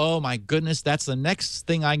 which, oh my goodness, that's the next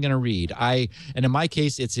thing I'm going to read. And in my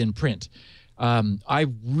case, it's in print. I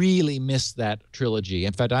really missed that trilogy.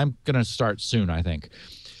 In fact, I'm going to start soon, I think.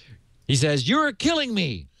 He says, "You're killing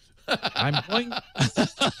me.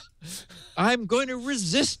 I'm going to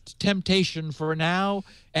resist temptation for now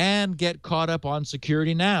and get caught up on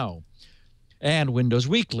Security Now and Windows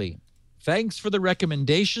Weekly. Thanks for the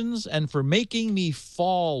recommendations and for making me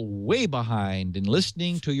fall way behind in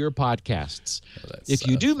listening to your podcasts. If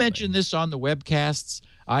you do mention this on the webcasts,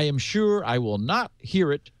 I am sure I will not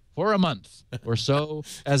hear it for a month or so,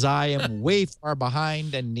 as I am way far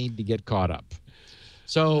behind and need to get caught up."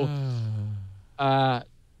 So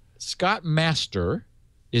Scott Master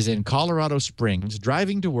is in Colorado Springs,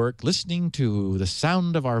 driving to work, listening to the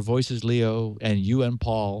sound of our voices, Leo, and you and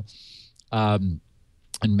Paul, and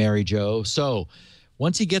Mary Jo. So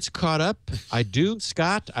once he gets caught up,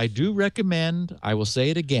 Scott, I do recommend, I will say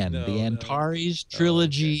it again, the Antares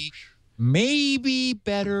trilogy may be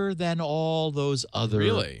better than all those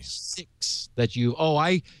other 6 that you,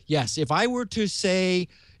 if I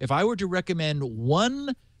were to recommend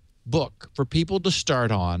one book for people to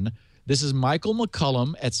start on, this is Michael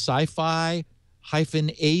McCullum at sci-fi-az.com.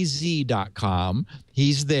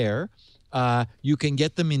 He's there. You can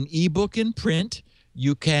get them in ebook and print.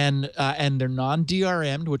 You can, and they're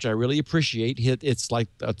non-DRM'd, which I really appreciate. It's like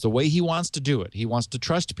that's the way he wants to do it. He wants to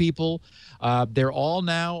trust people. They're all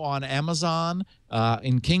now on Amazon,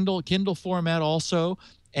 in Kindle format also,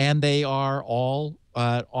 and they are all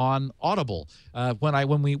on Audible.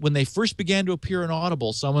 When they first began to appear on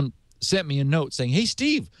Audible, someone sent me a note saying, "Hey,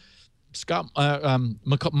 Steve,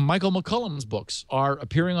 Michael McCullum's books are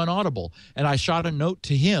appearing on Audible," and I shot a note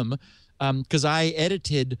to him because I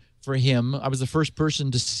edited for him. I was the first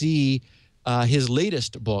person to see his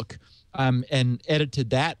latest book and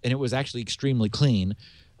edited that, and it was actually extremely clean,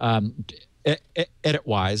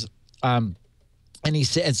 edit-wise. And he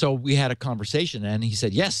said, and so we had a conversation, and he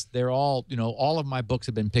said, yes, they're all, all of my books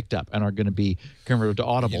have been picked up and are going to be converted to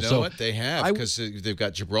Audible. You know what? They have, because they've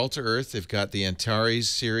got Gibraltar Earth, they've got the Antares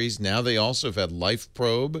series. Now they also have had Life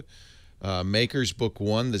Probe, Maker's Book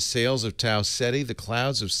 1, The Sails of Tau Ceti, The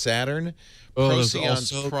Clouds of Saturn,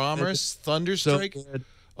 Procyon's Promise, Thunderstrike. So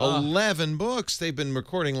 11 books. They've been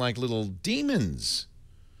recording like little demons.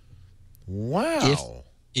 Wow.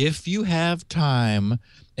 If you have time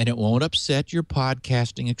and it won't upset your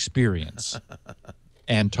podcasting experience,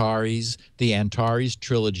 the Antares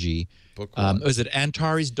trilogy. Book 1. Is it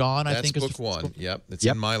Antares Dawn? That's I think book 1. Yep, it's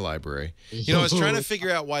in my library. I was trying to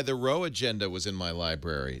figure out why the Roe Agenda was in my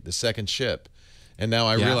library, The Second Ship. And now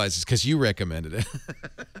I realize it's because you recommended it.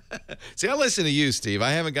 See, I listen to you, Steve.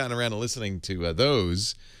 I haven't gotten around to listening to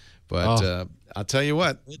those. But I'll tell you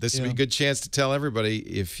what, this would be a good chance to tell everybody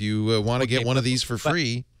if you want to get one of these for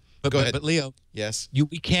free. Go ahead. But Leo, yes,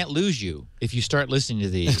 we can't lose you if you start listening to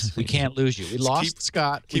these. We can't lose you. We lost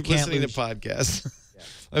Scott. Keep listening to podcasts.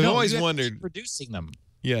 I've always wondered producing them.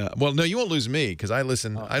 Yeah. Well, no, you won't lose me because I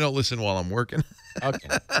listen. I don't listen while I'm working. Okay.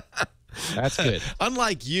 That's good.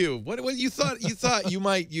 Unlike you, what you thought you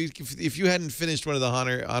might if you hadn't finished one of the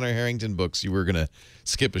Honor Harrington books, you were gonna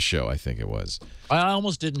skip a show. I think it was. I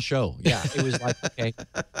almost didn't show. Yeah, it was like okay,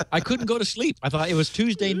 I couldn't go to sleep. I thought it was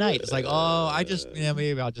Tuesday night. It's like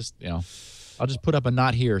maybe I'll just put up a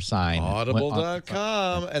not here sign.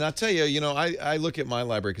 Audible.com. And I'll tell you, I look at my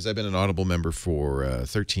library because I've been an Audible member for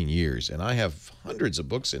 13 years, and I have hundreds of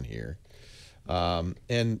books in here.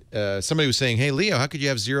 And somebody was saying, "Hey, Leo, how could you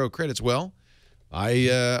have 0 credits?" Well,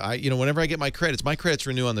 I whenever I get my credits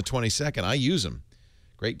renew on the 22nd. I use them.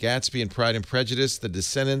 Great Gatsby and Pride and Prejudice, The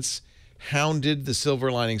Descendants, Hounded, The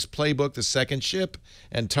Silver Linings Playbook, The Second Ship,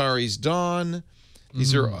 Antares Dawn.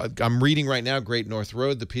 These are I'm reading right now. Great North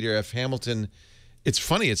Road, the Peter F. Hamilton. It's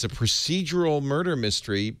funny. It's a procedural murder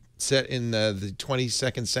mystery set in the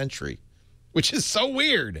 22nd century, which is so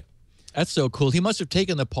weird. That's so cool. He must have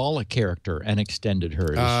taken the Paula character and extended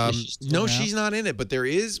her. No, she's not in it, but there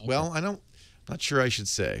is. Okay. Well, I'm not sure I should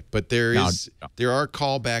say, but there are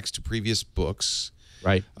callbacks to previous books.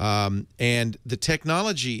 Right. And the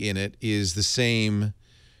technology in it is the same.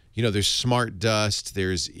 There's smart dust.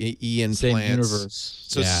 There's implants. Same universe.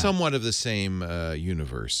 So somewhat of the same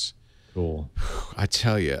universe. Cool. I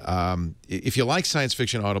tell you, if you like science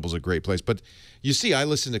fiction, Audible's a great place. But you see, I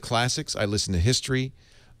listen to classics. I listen to history.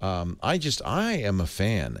 I am a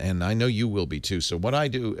fan, and I know you will be too. So what I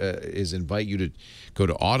do is invite you to go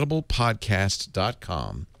to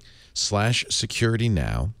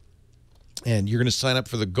audiblepodcast.com/securitynow, and you're going to sign up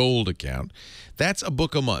for the gold account. That's a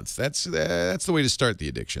book a month. That's the way to start the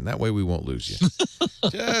addiction. That way we won't lose you.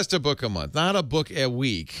 Just a book a month, not a book a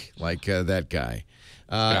week like that guy,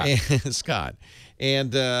 and Scott.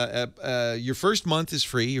 And your first month is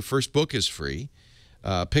free. Your first book is free.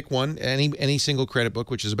 Pick one, any single credit book,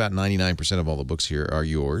 which is about 99% of all the books here, are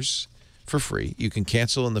yours for free. You can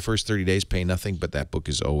cancel in the first 30 days, pay nothing, but that book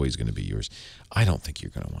is always going to be yours. I don't think you're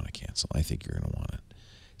going to want to cancel. I think you're going to want it.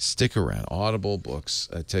 Stick around. Audible books,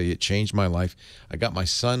 I tell you, it changed my life. I got my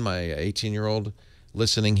son, my 18-year-old,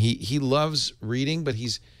 listening. He loves reading, but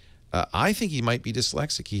I think he might be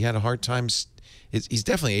dyslexic. He had a hard time. He's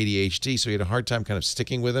definitely ADHD, so he had a hard time kind of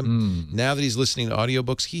sticking with him. Now that he's listening to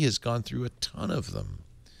audiobooks, he has gone through a ton of them.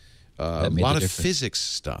 A lot of physics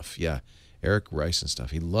stuff. Yeah, Eric Rice and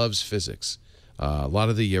stuff. He loves physics. A lot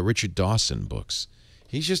of the Richard Dawson books.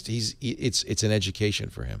 It's an education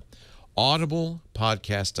for him.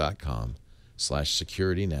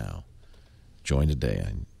 audiblepodcast.com/securitynow. Join today.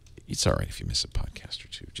 It's all right if you miss a podcast or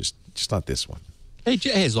two. Just not this one. Hey,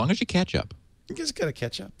 as long as you catch up. You just got to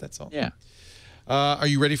catch up. That's all. Yeah. Are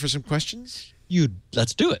you ready for some questions?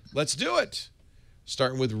 Let's do it. Let's do it.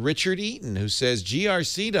 Starting with Richard Eaton, who says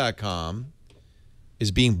grc.com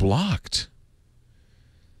is being blocked.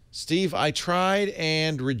 Steve, I tried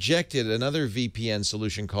and rejected another VPN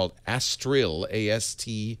solution called Astrill,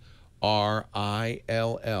 ASTRILL,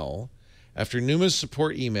 after numerous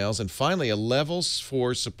support emails, and finally a level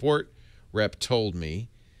 4 support rep told me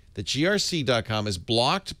that grc.com is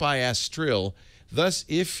blocked by Astrill. Thus,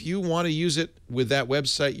 if you want to use it with that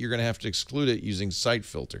website, you're going to have to exclude it using Site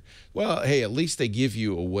Filter. Well, hey, at least they give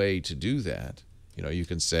you a way to do that. You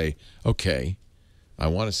can say, okay, I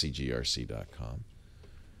want to see grc.com.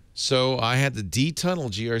 So I had to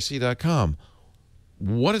detunnel grc.com.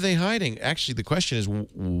 What are they hiding? Actually, the question is,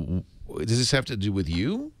 does this have to do with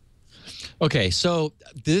you? Okay, so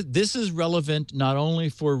this is relevant not only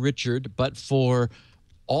for Richard, but for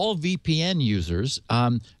all VPN users.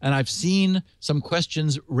 And I've seen some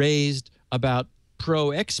questions raised about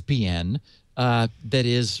ProXPN, that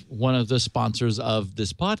is one of the sponsors of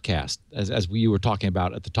this podcast, as we were talking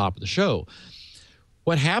about at the top of the show.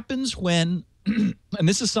 What happens when, and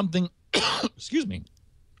this is something, excuse me,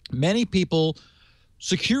 many people,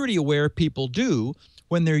 security-aware people do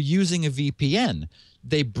when they're using a VPN.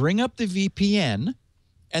 They bring up the VPN,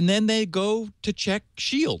 and then they go to check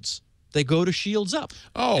Shields. They go to Shields Up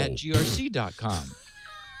at grc.com.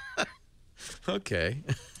 Okay.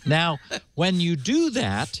 Now, when you do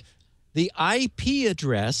that, the IP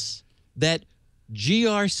address that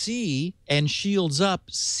GRC and Shields Up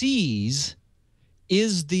sees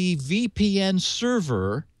is the VPN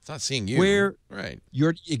server. It's not seeing you. Where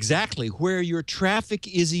your traffic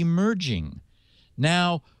is emerging.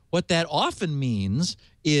 Now, what that often means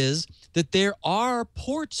is that there are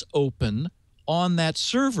ports open on that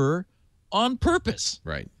server on purpose.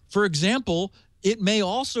 Right. For example, it may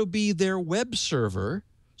also be their web server.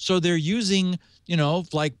 So they're using,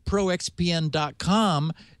 like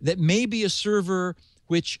proxpn.com, that may be a server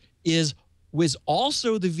which was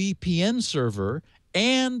also the VPN server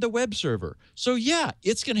and the web server. So yeah,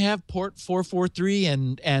 it's going to have port 443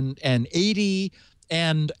 and 80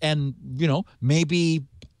 and maybe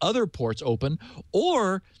other ports open.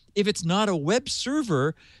 Or if it's not a web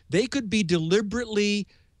server, they could be deliberately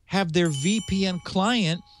have their VPN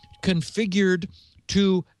client configured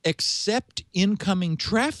to accept incoming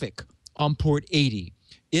traffic on port 80.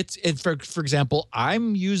 For example,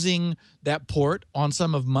 I'm using that port on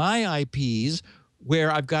some of my IPs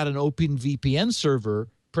where I've got an open VPN server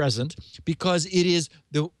present, because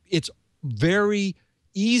it's very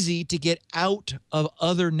easy to get out of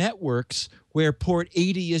other networks where port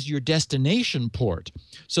 80 is your destination port.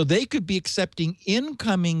 So they could be accepting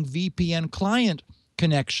incoming VPN client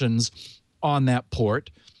connections on that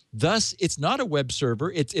port. Thus, it's not a web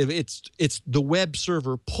server. It's the web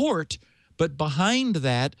server port, but behind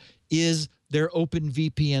that is their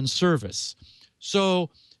OpenVPN service. So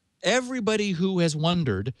everybody who has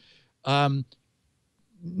wondered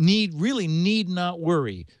need not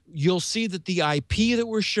worry. You'll see that the IP that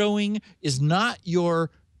we're showing is not your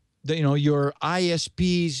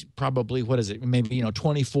ISP's, probably, what is it, maybe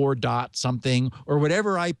 24 dot something or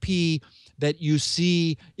whatever IP that you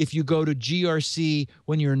see if you go to GRC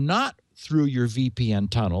when you're not through your VPN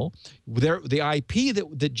tunnel. The IP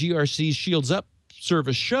that GRC's Shields Up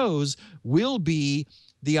service shows will be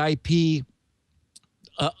the IP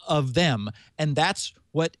of them, and that's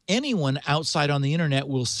what anyone outside on the internet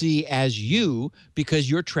will see as you, because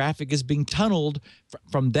your traffic is being tunneled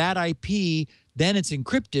from that IP. Then it's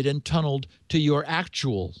encrypted and tunneled to your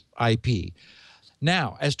actual IP.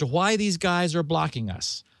 Now, as to why these guys are blocking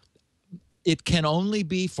us, it can only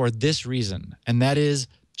be for this reason, and that is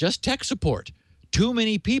just tech support. Too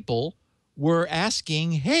many people were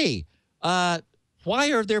asking, hey,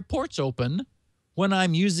 why are their ports open when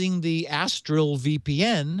I'm using the Astral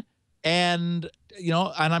VPN and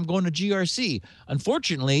I'm going to GRC?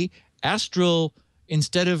 Unfortunately, Astral,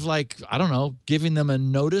 instead of giving them a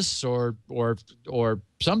notice or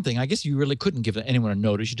something, I guess you really couldn't give anyone a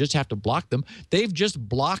notice. You just have to block them. They've just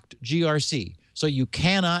blocked GRC. So you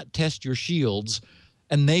cannot test your shields,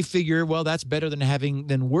 and they figure, well, that's better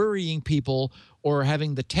than worrying people or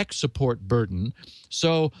having the tech support burden.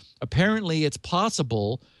 So apparently it's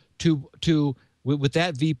possible to with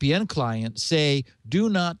that VPN client say, do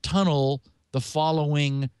not tunnel the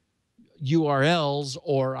following URLs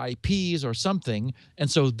or IPs or something, and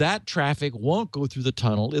so that traffic won't go through the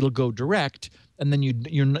tunnel. It'll go direct, and then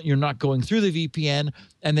you're not going through the VPN,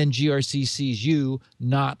 and then GRC sees you,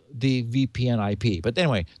 not the VPN IP. But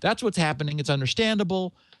anyway, that's what's happening. It's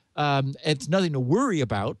understandable. It's nothing to worry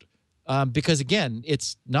about because, again,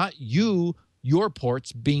 it's not your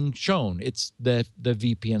ports being shown. It's the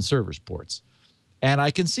VPN server's ports. And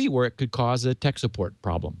I can see where it could cause a tech support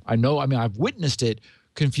problem. I've witnessed it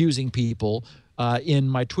confusing people in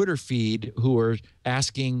my Twitter feed who are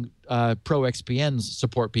asking ProXPN's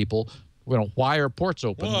support people, why are ports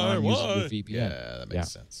open when I'm using the VPN? Yeah, that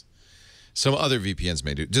makes sense. Some other VPNs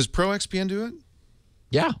may do. Does ProXPN do it?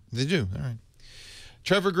 Yeah. They do. All right.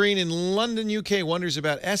 Trevor Green in London, UK wonders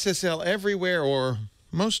about SSL everywhere or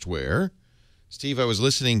mostwhere. Steve, I was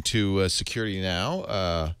listening to Security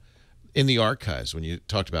Now in the archives when you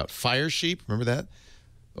talked about Firesheep. Remember that?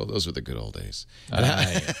 Oh, those were the good old days. And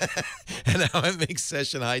how it makes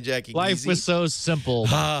session hijacking Life easy. was so simple.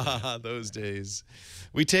 Those days.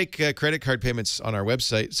 We take credit card payments on our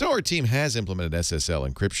website, so our team has implemented SSL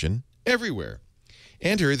encryption everywhere.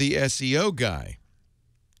 Enter the SEO guy.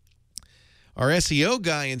 Our SEO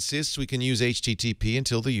guy insists we can use HTTP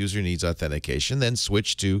until the user needs authentication, then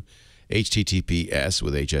switch to HTTPS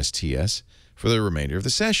with HSTS for the remainder of the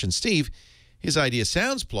session. Steve, his idea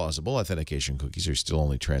sounds plausible. Authentication cookies are still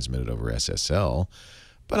only transmitted over SSL,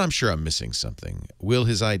 but I'm sure I'm missing something. Will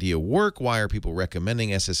his idea work? Why are people recommending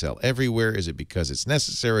SSL everywhere? Is it because it's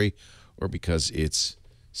necessary or because it's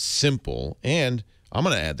simple? And I'm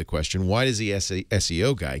going to add the question, why does the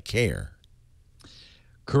SEO guy care?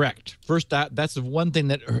 Correct. First, that's the one thing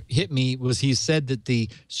that hit me was he said that the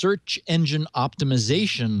search engine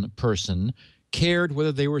optimization person cared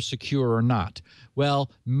whether they were secure or not.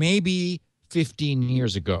 Well, maybe 15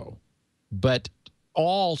 years ago, but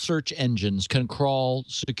all search engines can crawl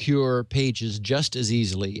secure pages just as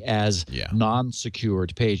easily as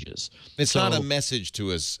non-secured pages. It's not a message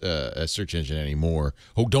to a search engine anymore.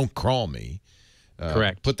 Oh, don't crawl me.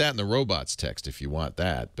 Correct. Put that in the robots text if you want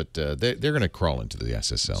that, but they're going to crawl into the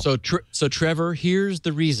SSL. So Trevor, here's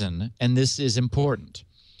the reason, and this is important.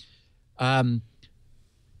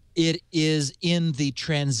 It is in the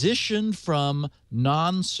transition from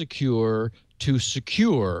non-secure to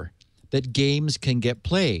secure that games can get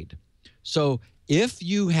played. So if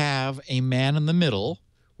you have a man in the middle,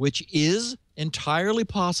 which is entirely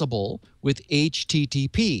possible with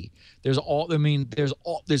HTTP, the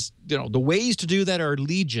ways to do that are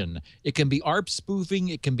legion. It can be ARP spoofing.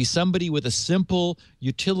 It can be somebody with a simple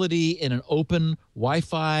utility in an open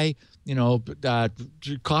Wi-Fi,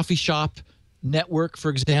 coffee shop network, for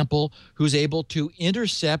example, who's able to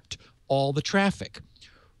intercept all the traffic.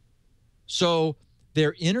 So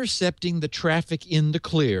they're intercepting the traffic in the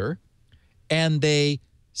clear, and they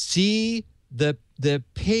see the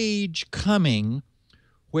page coming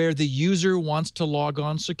where the user wants to log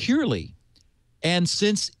on securely. And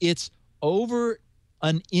since it's over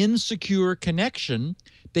an insecure connection,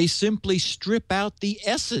 they simply strip out the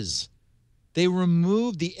S's. They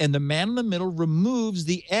remove and the man in the middle removes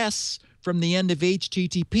the S from the end of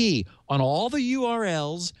HTTP on all the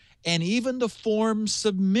URLs and even the form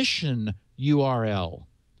submission URL.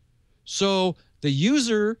 So the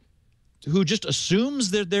user who just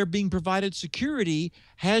assumes that they're being provided security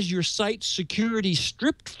has your site security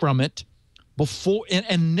stripped from it before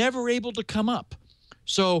and never able to come up.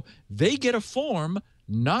 So they get a form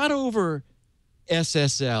not over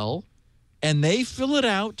SSL, and they fill it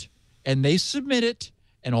out and they submit it,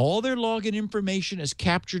 and all their login information is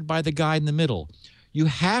captured by the guy in the middle. You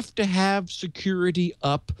have to have security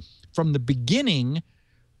up from the beginning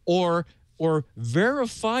or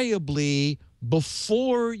verifiably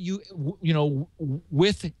before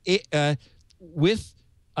with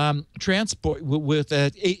transport with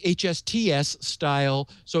HSTS style,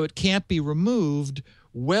 so it can't be removed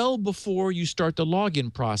well before you start the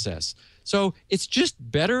login process. So it's just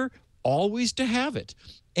better always to have it.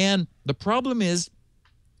 And the problem is,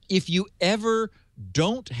 if you ever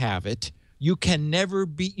don't have it, you can never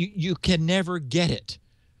get it.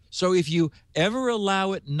 So if you ever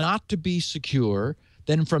allow it not to be secure,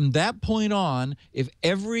 then from that point on, if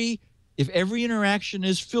every interaction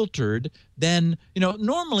is filtered, then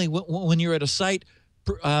normally when you're at a site,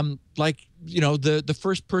 the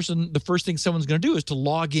first thing someone's going to do is to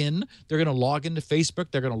log in. They're going to log into Facebook.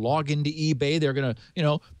 They're going to log into eBay. They're going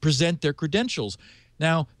to present their credentials.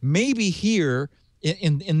 Now maybe here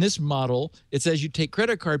in this model, it says you take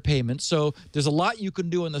credit card payments. So there's a lot you can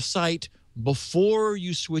do on the site before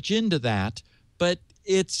you switch into that, but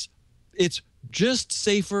it's just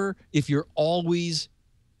safer if you're always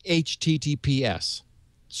HTTPS,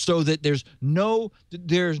 so that there's no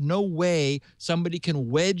way somebody can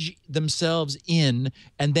wedge themselves in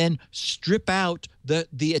and then strip out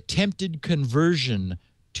the attempted conversion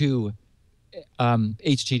to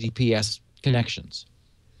HTTPS connections.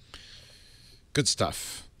 Good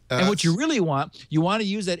stuff. And what you really want, you want to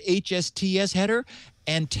use that HSTS header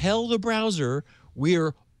and tell the browser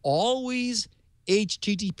we're always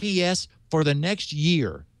HTTPS for the next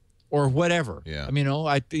year or whatever. Yeah. I mean,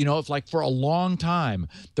 it's like for a long time.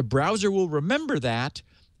 The browser will remember that,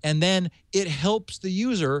 and then it helps the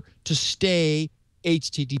user to stay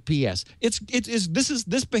HTTPS.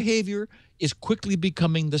 This behavior is quickly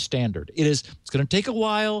becoming the standard. It's going to take a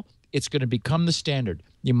while. It's going to become the standard.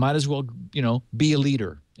 You might as well, be a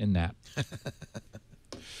leader in that.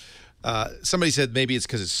 Somebody said maybe it's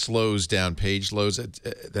because it slows down page loads.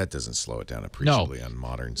 That doesn't slow it down appreciably on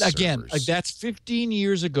modern servers. Again, that's 15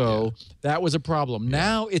 years ago. Yeah. That was a problem. Yeah.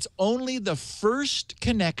 Now it's only the first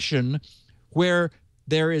connection where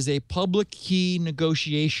there is a public key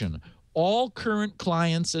negotiation. All current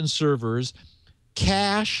clients and servers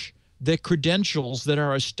cache the credentials that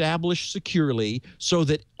are established securely so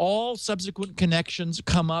that all subsequent connections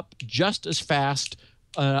come up just as fast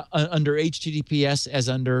under HTTPS as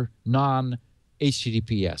under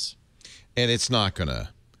non-HTTPS. And it's not gonna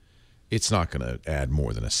add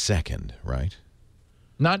more than a second, right?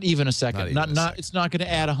 Not even a second. It's not going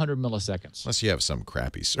to add 100 milliseconds. Unless you have some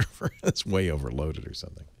crappy server that's way overloaded or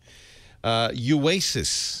something.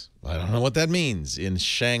 Oasis, I don't know what that means, in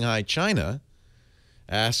Shanghai, China,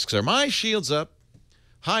 asks, are my shields up?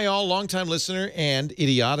 Hi, all, longtime listener and,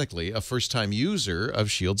 idiotically, a first-time user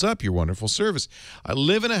of Shields Up, your wonderful service. I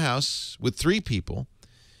live in a house with 3 people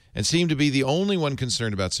and seem to be the only one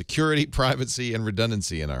concerned about security, privacy, and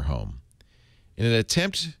redundancy in our home. In an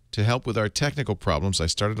attempt to help with our technical problems, I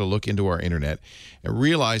started to look into our internet and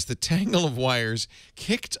realized the tangle of wires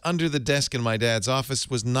kicked under the desk in my dad's office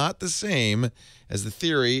was not the same as the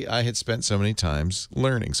theory I had spent so many hours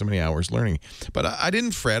learning. But I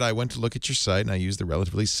didn't fret. I went to look at your site, and I used the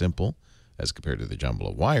relatively simple, as compared to the jumble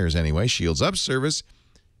of wires anyway, Shields Up service.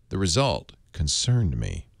 The result concerned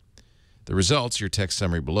me. The results, your text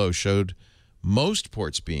summary below, showed most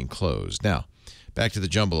ports being closed. Now, back to the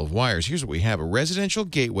jumble of wires. Here's what we have. A residential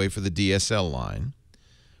gateway for the DSL line,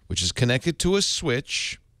 which is connected to a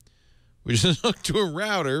switch, which is hooked to a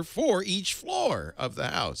router for each floor of the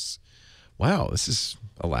house. Wow, this is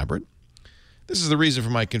elaborate. This is the reason for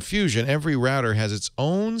my confusion. Every router has its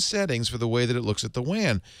own settings for the way that it looks at the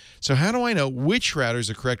WAN. So how do I know which router is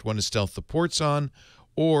the correct one to stealth the ports on?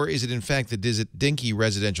 Or is it, in fact, the dinky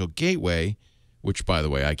residential gateway, which, by the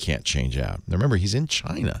way, I can't change out? Now, remember, he's in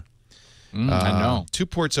China. I know. 2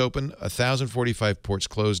 ports open, 1,045 ports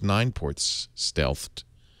closed, 9 ports stealthed.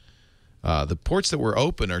 The ports that were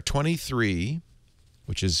open are 23,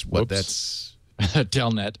 which is what that's...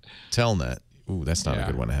 Telnet. Ooh, that's not a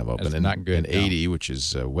good one to have open. That's not good. And 80, which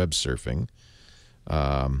is web surfing.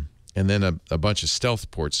 And then a bunch of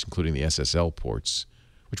stealth ports, including the SSL ports,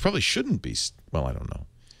 which probably shouldn't be... Well, I don't know.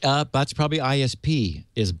 That's probably ISP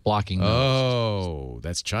is blocking those. Oh,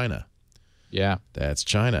 that's China. Yeah. That's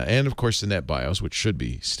China. And, of course, the NetBIOS, which should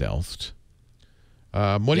be stealthed.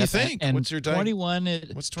 What do you think? And what's your 21?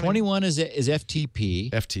 What's 21 is FTP.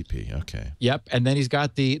 FTP, okay. Yep. And then he's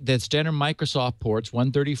got the standard Microsoft ports,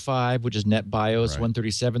 135, which is NetBIOS,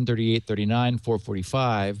 137, 38, 39,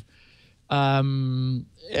 445.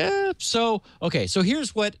 So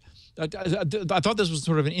here's what I thought this was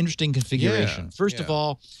sort of an interesting configuration. First of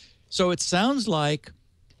all, so it sounds like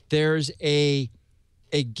there's a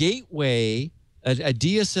gateway, a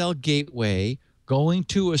DSL gateway going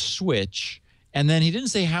to a switch. And then he didn't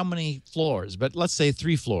say how many floors, but let's say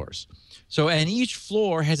 3 floors. So, and each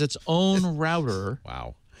floor has its own router.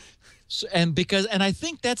 Wow. So, and I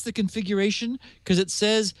think that's the configuration, because it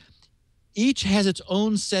says each has its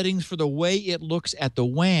own settings for the way it looks at the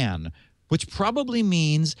WAN, which probably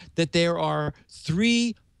means that there are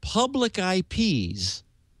 3 public IPs,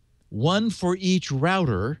 one for each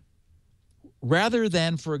router, rather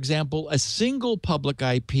than, for example, a single public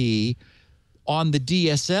IP on the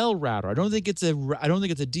DSL router. I don't think it's a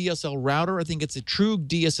DSL router. I think it's a true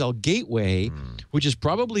DSL gateway, which is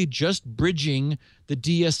probably just bridging the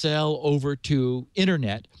DSL over to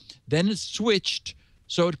internet. Then it's switched,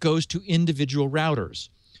 so it goes to individual routers.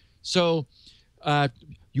 So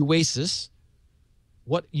Uasis,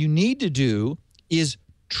 what you need to do is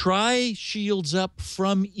try Shields Up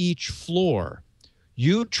from each floor.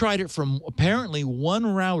 You tried it from apparently one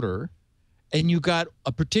router, and you got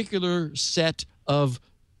a particular set of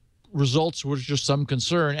results which are some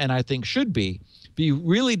concern, and I think should be. But you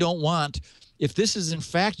really don't want, if this is in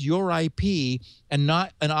fact your IP and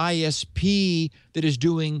not an ISP that is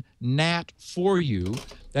doing NAT for you,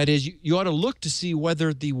 that is, you ought to look to see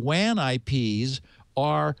whether the WAN IPs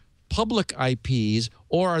are public IPs,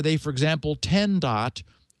 or are they, for example, 10 dot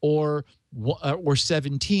or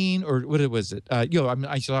 17, or what was it? 10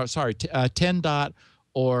 dot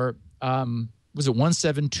or was it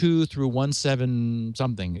 172 through 17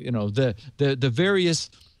 something? You know, the various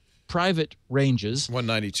private ranges.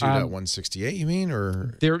 192.168, you mean,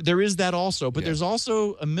 or there is that also, but there's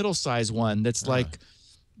also a middle size one that's like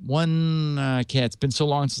one. I can't. It's been so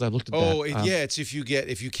long since I've looked at that. Oh, it's if you can't.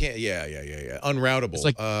 Unroutable. It's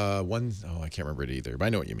like I can't remember it either, but I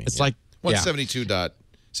know what you mean. It's like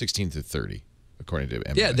 172.16 to 30, according to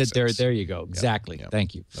MI6. Yeah, there you go. Exactly. Yeah.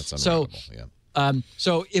 Thank you. That's unroutable.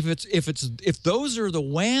 So if those are the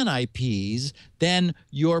WAN IPs, then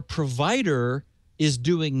your provider is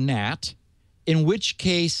doing NAT, in which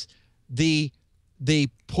case the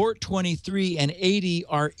port 23 and 80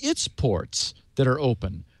 are its ports that are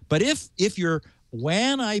open. But if your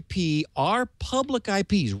WAN IP are public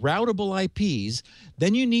IPs, routable IPs,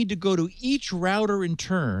 then you need to go to each router in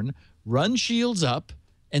turn, run Shields Up,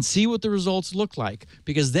 and see what the results look like.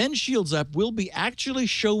 Because then Shields Up will be actually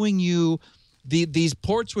showing you these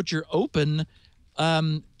ports which are open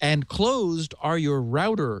and closed are your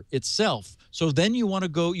router itself. So then you want to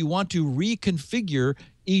reconfigure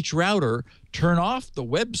each router, turn off the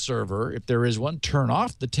web server, if there is one, turn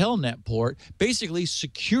off the telnet port, basically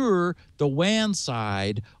secure the WAN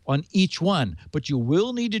side on each one. But you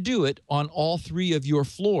will need to do it on all 3 of your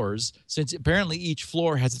floors, since apparently each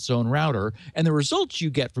floor has its own router, and the results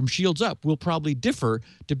you get from Shields Up will probably differ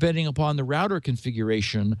depending upon the router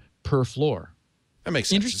configuration per floor. That makes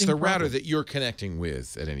sense. It's the router that you're connecting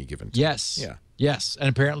with at any given time. Yes. Yeah. Yes. And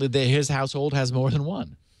apparently his household has more than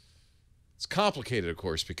one. It's complicated, of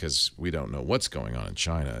course, because we don't know what's going on in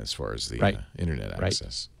China as far as the internet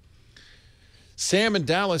access. Sam in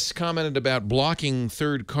Dallas commented about blocking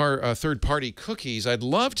third-party cookies. I'd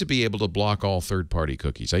love to be able to block all third-party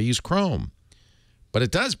cookies. I use Chrome, but it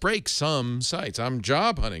does break some sites. I'm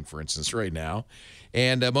job hunting, for instance, right now,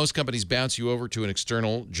 and most companies bounce you over to an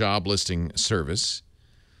external job listing service.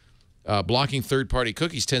 Blocking third-party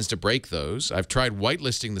cookies tends to break those. I've tried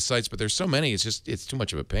whitelisting the sites, but there's so many, it's too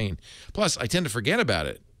much of a pain. Plus, I tend to forget about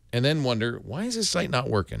it and then wonder, why is this site not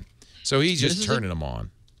working? So he's just turning them on.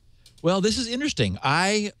 Well, this is interesting.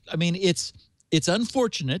 I mean, it's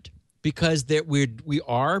unfortunate because we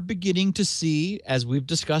are beginning to see, as we've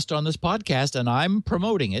discussed on this podcast, and I'm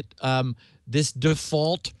promoting it, this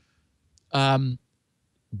default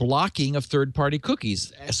blocking of third-party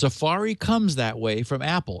cookies. Safari comes that way from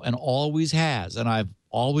Apple and always has, and I've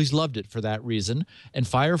always loved it for that reason. And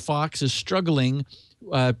Firefox is struggling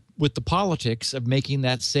with the politics of making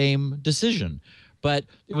that same decision. But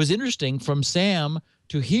it was interesting from Sam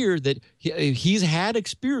to hear that he's had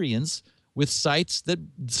experience with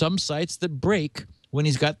some sites that break when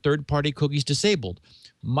he's got third-party cookies disabled.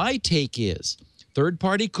 My take is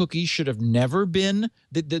third-party cookies should have never been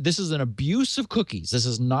 – this is an abuse of cookies. This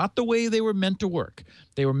is not the way they were meant to work.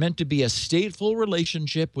 They were meant to be a stateful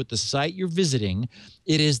relationship with the site you're visiting.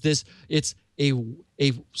 It's a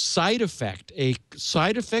side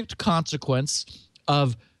effect consequence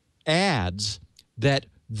of ads that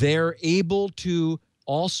they're able to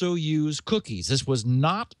also use cookies. This was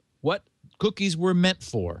not what cookies were meant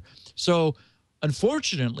for. So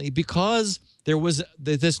unfortunately, because there was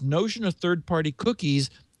this notion of third-party cookies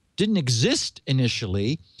didn't exist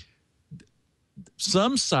initially,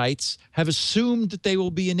 some sites have assumed that they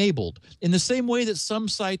will be enabled in the same way that some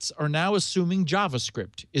sites are now assuming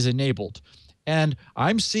JavaScript is enabled. And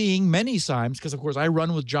I'm seeing many times, because, of course, I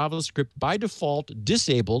run with JavaScript by default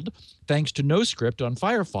disabled, thanks to NoScript on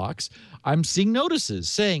Firefox. I'm seeing notices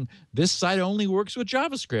saying, this site only works with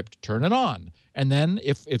JavaScript. Turn it on. And then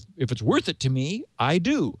if it's worth it to me, I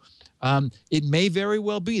do. It may very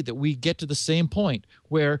well be that we get to the same point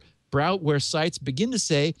where sites begin to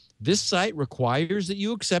say, this site requires that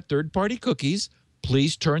you accept third-party cookies.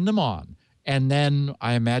 Please turn them on. And then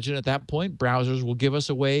I imagine at that point, browsers will give us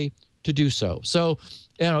a way to do so. So,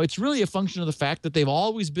 it's really a function of the fact that they've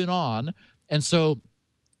always been on. And so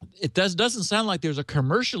it doesn't sound like there's a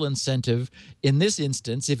commercial incentive in this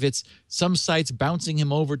instance. If it's some sites bouncing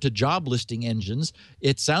him over to job listing engines,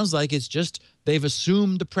 it sounds like it's just they've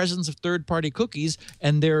assumed the presence of third-party cookies,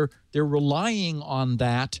 and they're relying on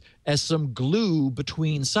that as some glue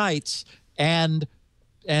between sites, and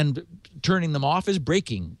turning them off is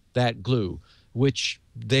breaking that glue, which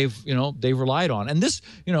they've relied on. And this,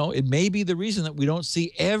 it may be the reason that we don't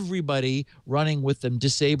see everybody running with them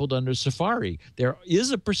disabled under Safari. There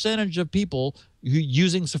is a percentage of people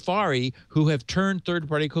using Safari who have turned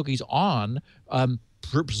third-party cookies on,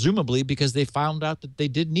 presumably because they found out that they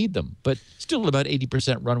did need them, but still about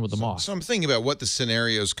 80% run with them off. So I'm thinking about what the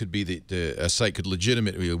scenarios could be that a site could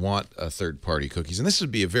legitimately want third-party cookies. And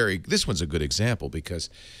this one's a good example because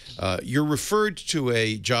you're referred to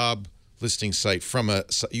a job listing site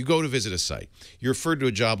you go to visit a site. You're referred to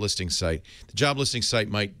a job listing site. The job listing site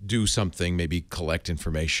might do something, maybe collect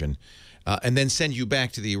information, and then send you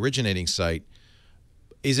back to the originating site.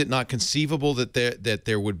 Is it not conceivable that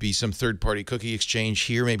there would be some third-party cookie exchange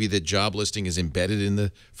here? Maybe the job listing is embedded in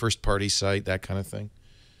the first-party site, that kind of thing?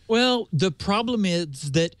 Well, the problem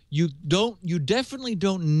is that you definitely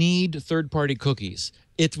don't need third-party cookies.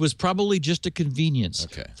 It was probably just a convenience.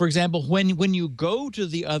 Okay. For example, when you go to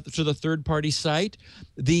the third-party site,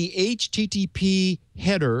 the HTTP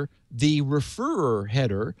header, the referrer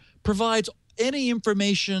header, provides any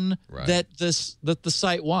information that the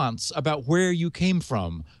site wants about where you came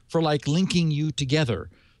from for like linking you together.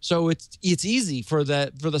 So it's easy for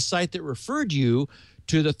the site that referred you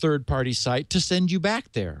to the third-party site to send you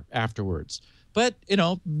back there afterwards. But,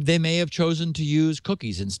 they may have chosen to use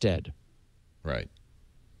cookies instead. Right.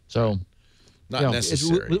 So, not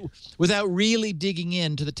necessary. Without really digging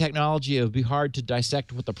into the technology, it would be hard to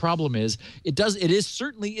dissect what the problem is. It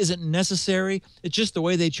certainly isn't necessary. It's just the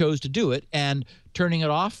way they chose to do it, and turning it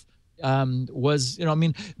off was,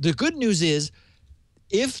 the good news is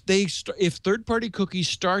if third-party cookies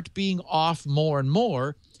start being off more and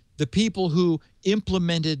more, the people who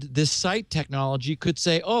implemented this site technology could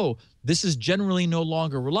say, oh, this is generally no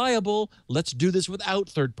longer reliable. Let's do this without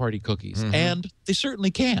third-party cookies. Mm-hmm. And they certainly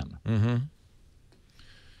can. Mm-hmm.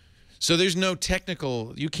 So there's no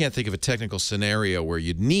technical, you can't think of a technical scenario where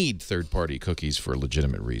you'd need third-party cookies for a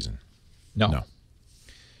legitimate reason. No.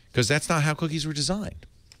 Because that's not how cookies were designed.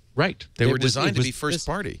 Right. They were designed to be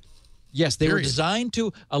first-party. Yes, they were designed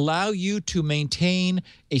to allow you to maintain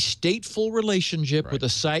a stateful relationship with the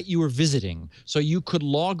site you were visiting, so you could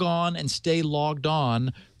log on and stay logged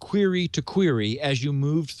on query to query as you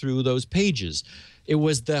moved through those pages. It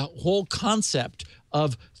was the whole concept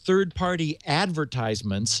of third-party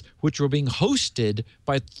advertisements, which were being hosted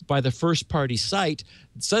by the first-party site.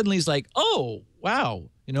 Suddenly, it's like, oh, wow.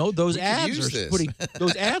 You know, those ads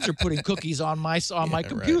are putting cookies on my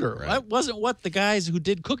computer. Right. That wasn't what the guys who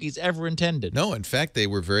did cookies ever intended. No, in fact, they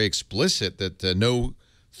were very explicit that no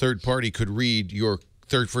third party could read your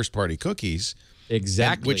first party cookies.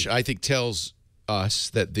 Exactly. Which I think tells us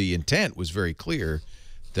that the intent was very clear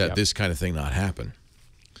that this kind of thing not happen.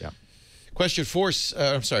 Yeah. Question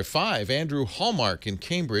 5. Andrew Hallmark in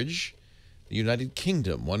Cambridge, the United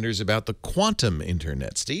Kingdom, wonders about the quantum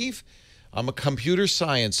internet. Steve? I'm a computer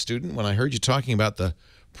science student. When I heard you talking about the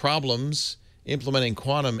problems implementing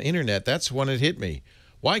quantum internet, that's when it hit me.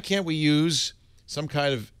 Why can't we use some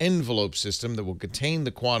kind of envelope system that will contain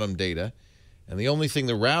the quantum data, and the only thing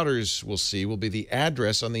the routers will see will be the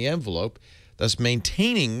address on the envelope, thus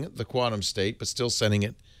maintaining the quantum state but still sending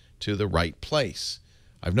it to the right place?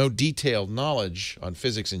 I have no detailed knowledge on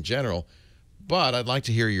physics in general, but I'd like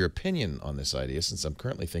to hear your opinion on this idea since I'm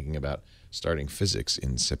currently thinking about starting physics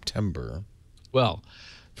in September. Well,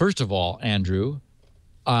 first of all, Andrew,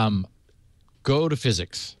 go to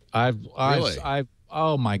physics.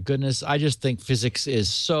 Oh my goodness, I just think physics is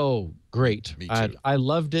so great. Me too. I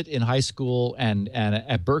loved it in high school and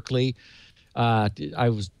at Berkeley. I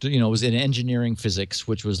was in engineering physics,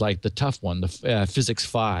 which was like the tough one, the Physics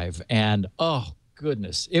 5, and oh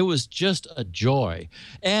goodness, it was just a joy,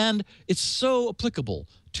 and it's so applicable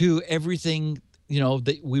to everything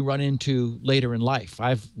that we run into later in life.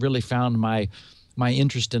 I've really found my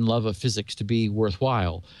interest and love of physics to be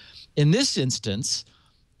worthwhile. In this instance,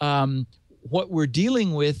 what we're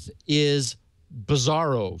dealing with is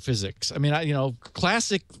bizarro physics. I mean,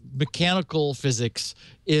 classic mechanical physics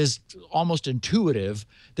is almost intuitive.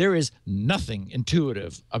 There is nothing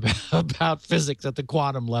intuitive about physics at the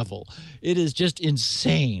quantum level. It is just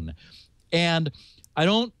insane. And I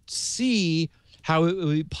don't see how it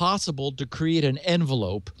would be possible to create an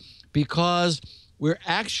envelope, because we're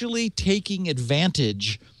actually taking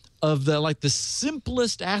advantage of the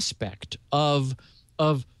simplest aspect of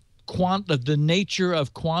the nature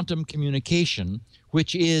of quantum communication,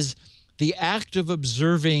 which is the act of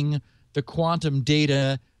observing the quantum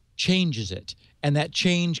data changes it, and that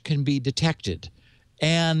change can be detected.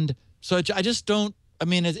 And so I just don't. I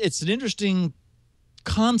mean, it's an interesting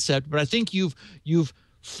concept, but I think you've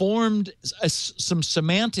formed some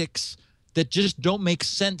semantics that just don't make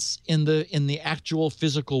sense in the actual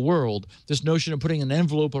physical world. This notion of putting an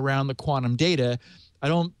envelope around the quantum data, I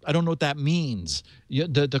don't know what that means.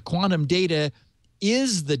 The quantum data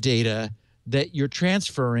is the data that you're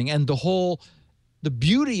transferring, and the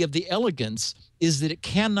beauty of the elegance is that it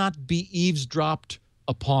cannot be eavesdropped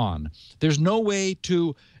upon. There's no way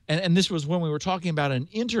to. And this was when we were talking about an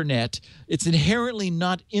internet. It's inherently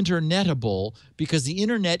not internetable, because the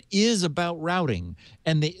internet is about routing.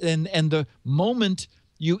 And the moment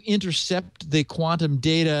you intercept the quantum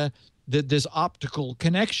data, this optical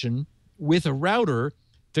connection with a router,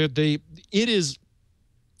 it is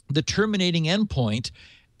the terminating endpoint,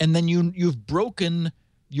 and then you've broken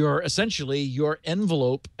essentially your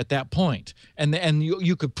envelope at that point. And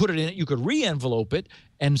you could put it in, you could re-envelope it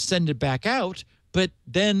and send it back out. But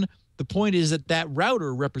then the point is that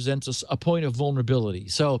router represents a point of vulnerability.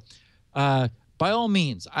 So by all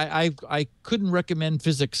means, I couldn't recommend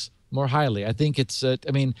physics more highly. I think it's, it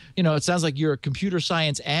sounds like you're a computer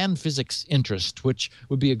science and physics interest, which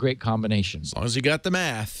would be a great combination. As long as you got the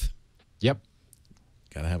math. Yep.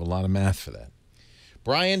 Got to have a lot of math for that.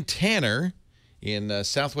 Brian Tanner in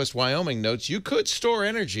Southwest Wyoming notes, you could store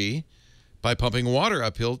energy by pumping water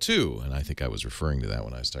uphill, too. And I think I was referring to that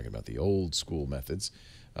when I was talking about the old school methods.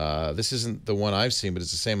 This isn't the one I've seen, but it's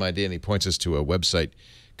the same idea. And he points us to a website,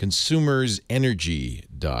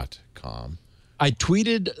 consumersenergy.com. I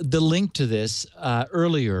tweeted the link to this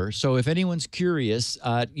earlier. So if anyone's curious,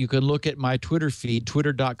 you can look at my Twitter feed,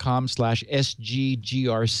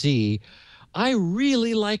 twitter.com/SGGRC. I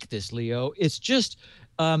really like this, Leo. It's just,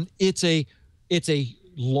 it's a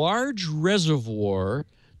large reservoir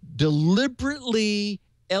deliberately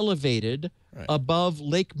elevated above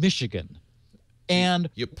Lake Michigan. And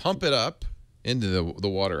you pump it up into the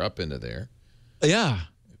water up into there. Yeah.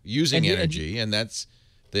 Using energy, and that's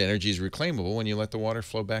the energy is reclaimable when you let the water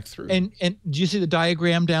flow back through. And do you see the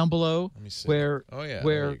diagram down below? Let me see. Where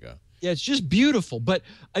there you go. Yeah, it's just beautiful. But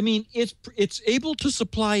I mean, it's able to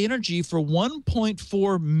supply energy for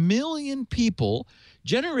 1.4 million people,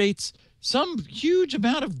 generates some huge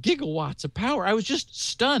amount of gigawatts of power. I was just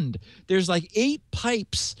stunned. There's like 8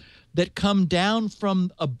 pipes that come down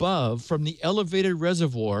from above, from the elevated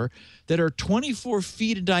reservoir, that are 24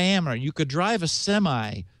 feet in diameter. You could drive a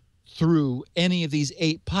semi through any of these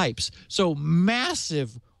 8 pipes. So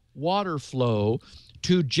massive water flow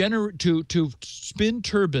to spin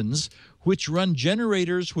turbines, which run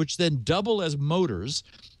generators, which then double as motors.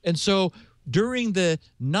 And so during the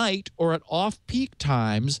night or at off-peak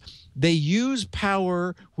times, they use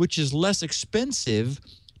power which is less expensive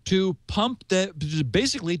to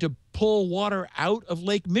basically to pull water out of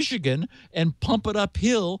Lake Michigan and pump it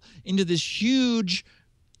uphill into this huge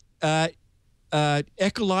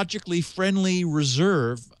ecologically friendly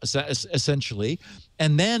reserve, essentially.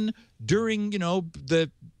 And then during, the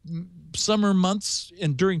summer months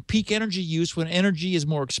and during peak energy use, when energy is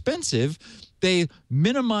more expensive, they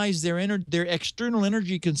minimize their external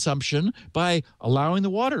energy consumption by allowing the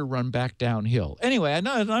water to run back downhill. Anyway, I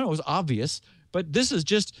know it was obvious, but this is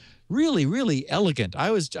just really, really elegant.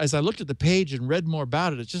 As I looked at the page and read more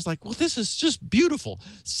about it, it's just like, well, this is just beautiful.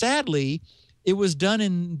 Sadly, it was done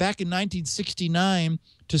back in 1969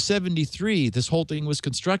 to 73. This whole thing was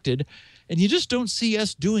constructed, and you just don't see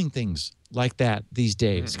us doing things like that these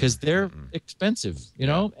days because they're expensive,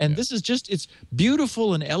 And this is it's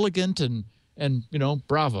beautiful and elegant and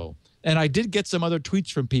bravo. And I did get some other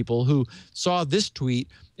tweets from people who saw this tweet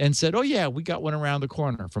and said, "Oh yeah, we got one around the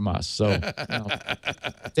corner from us." So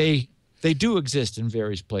they do exist in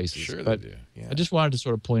various places. Sure, but they do. Yeah. I just wanted to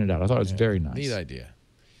sort of point it out. I thought it was very nice. Neat idea.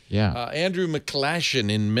 Yeah. Andrew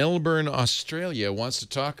McClashin in Melbourne, Australia, wants to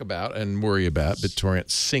talk about and worry about BitTorrent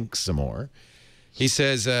Sync some more. He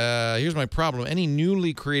says, here's my problem. Any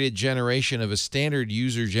newly created generation of a standard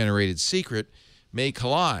user-generated secret may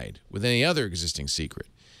collide with any other existing secret.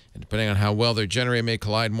 And depending on how well they're generated, may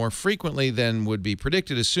collide more frequently than would be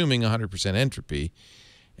predicted, assuming 100% entropy.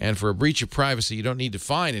 And for a breach of privacy, you don't need to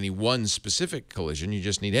find any one specific collision. You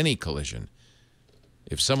just need any collision.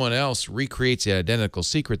 If someone else recreates the identical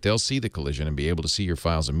secret, they'll see the collision and be able to see your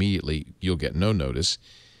files immediately. You'll get no notice.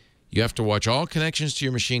 You have to watch all connections to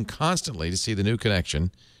your machine constantly to see the new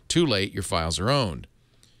connection. Too late, your files are owned.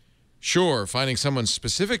 Sure, finding someone's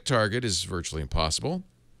specific target is virtually impossible.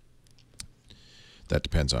 That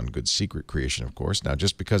depends on good secret creation, of course. Now,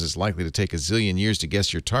 just because it's likely to take a zillion years to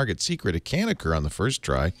guess your target secret, it can occur on the first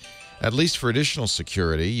try. At least for additional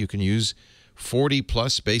security, you can use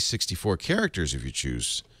 40-plus base 64 characters if you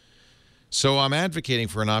choose. So I'm advocating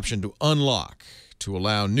for an option to unlock, to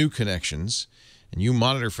allow new connections, and you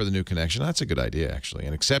monitor for the new connection. That's a good idea, actually,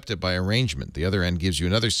 and accept it by arrangement. The other end gives you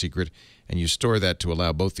another secret, and you store that to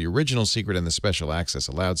allow both the original secret and the special access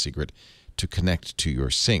allowed secret to connect to your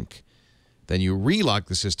sync. Then you relock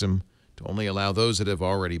the system to only allow those that have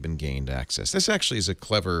already been gained access. This actually is a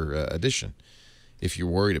clever addition if you're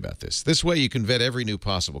worried about this. This way you can vet every new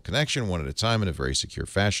possible connection one at a time in a very secure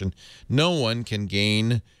fashion. No one can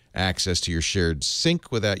gain access to your shared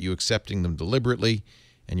sync without you accepting them deliberately,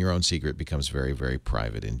 and your own secret becomes very, very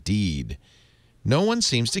private indeed. No one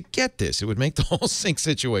seems to get this. It would make the whole sync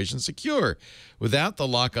situation secure. Without the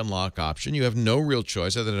lock-unlock option, you have no real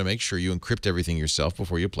choice other than to make sure you encrypt everything yourself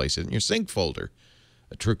before you place it in your sync folder.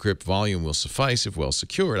 A TrueCrypt volume will suffice if well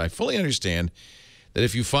secured. I fully understand that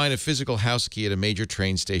if you find a physical house key at a major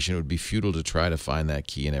train station, it would be futile to try to find that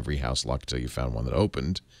key in every house lock until you found one that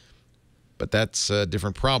opened. But that's a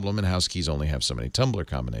different problem, and house keys only have so many tumbler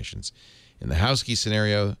combinations. In the house key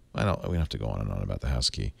scenario, we don't have to go on and on about the house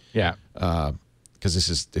key. Yeah. Because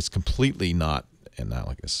it's completely not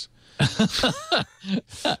analogous.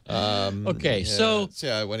 Okay,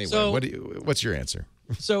 what's your answer?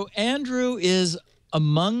 So Andrew is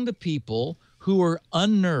among the people who are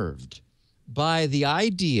unnerved by the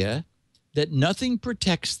idea that nothing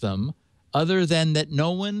protects them other than that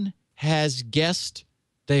no one has guessed,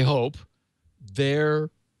 they hope, their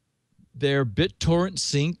BitTorrent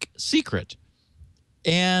Sync secret.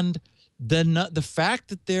 And the fact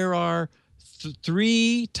that there are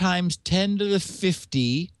 3 times 10 to the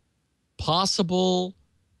 50 possible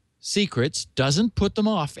secrets doesn't put them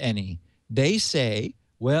off any. They say,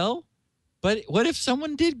 well, but what if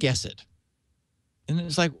someone did guess it? And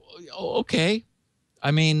it's like, okay.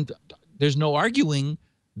 I mean, there's no arguing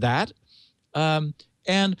that. And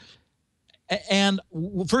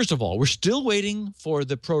first of all, we're still waiting for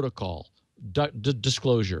the protocol.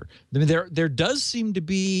 disclosure. I mean, there does seem to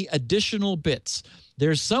be additional bits.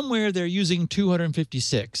 There's somewhere they're using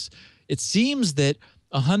 256. It seems that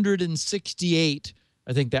 168,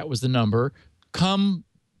 I think that was the number, come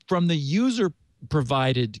from the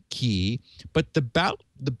user-provided key, but the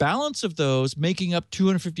balance of those making up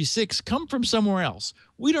 256 come from somewhere else.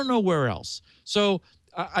 We don't know where else. So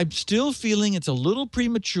I'm still feeling it's a little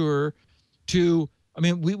premature to, I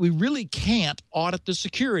mean, we really can't audit the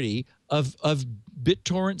security of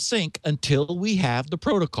BitTorrent Sync until we have the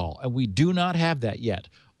protocol, and we do not have that yet.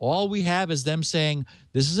 All we have is them saying,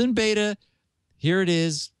 this is in beta, here it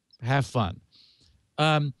is, have fun.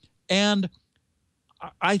 And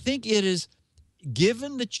I think it is,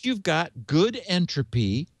 given that you've got good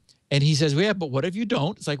entropy, and he says, well, yeah, but what if you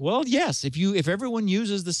don't? It's like, well, yes, if everyone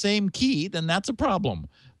uses the same key, then that's a problem.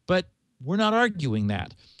 But we're not arguing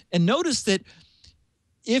that. And notice that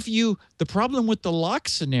the problem with the lock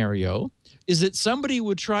scenario is that somebody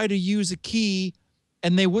would try to use a key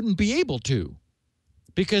and they wouldn't be able to,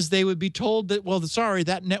 because they would be told that, well, sorry,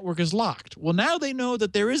 that network is locked. Well, now they know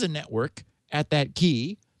that there is a network at that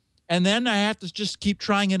key, and then I have to just keep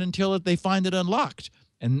trying it until they find it unlocked.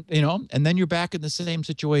 And, and then you're back in the same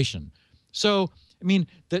situation. So, I mean,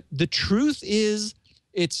 the truth is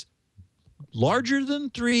it's larger than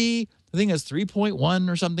 3. I think it's 3.1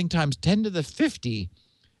 or something times 10 to the 50.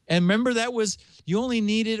 And remember, that was, you only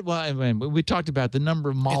needed, well, I mean, we talked about the number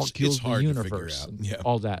of molecules in the universe,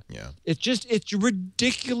 all that. Yeah. It's a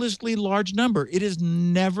ridiculously large number. It is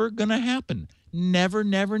never going to happen. Never,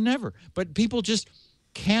 never, never. But people just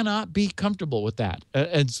cannot be comfortable with that.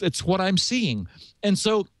 It's what I'm seeing. And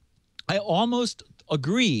so I almost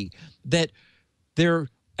agree that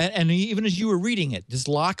and even as you were reading it, this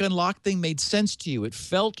lock unlock thing made sense to you. It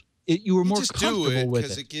felt you were more comfortable with it.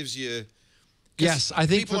 Because it gives you. Yes, I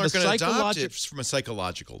think people aren't going to adopt it from a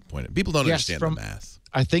psychological point of view. People don't understand the math.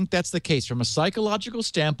 I think that's the case. From a psychological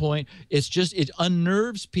standpoint, it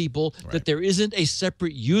unnerves people that there isn't a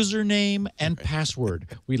separate username and password.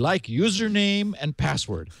 We like username and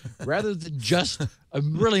password rather than just a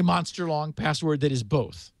really monster-long password that is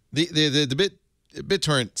both. The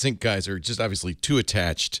BitTorrent Sync guys are just obviously too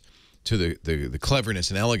attached to the cleverness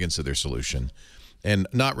and elegance of their solution, and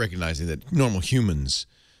not recognizing that normal humans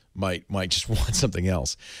might just want something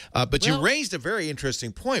else. But you raised a very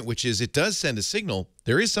interesting point, which is it does send a signal.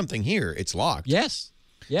 There is something here. It's locked. Yes.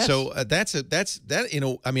 Yes. So I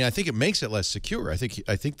mean, I think it makes it less secure. I think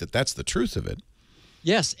that's the truth of it.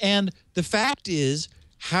 Yes, and the fact is,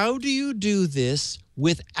 how do you do this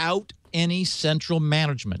without any central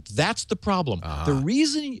management? That's the problem. The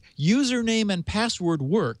reason username and password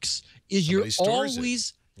works is you're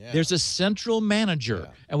always there's a central manager,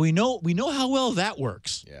 and we know how well that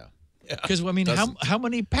works. Yeah. Because I mean, how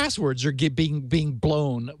many passwords are being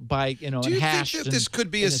blown by Do you think that this could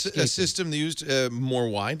be a system used more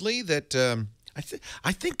widely? That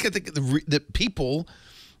I think that people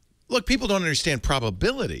don't understand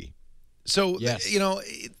probability, so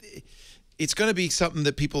it's going to be something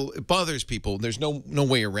that it bothers people. There's no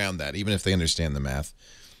way around that, even if they understand the math,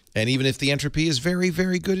 and even if the entropy is very,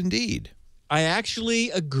 very good indeed. I actually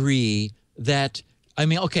agree that. I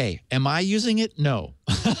mean, okay, am I using it? No.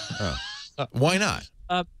 Why not?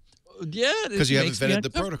 Because you haven't vetted the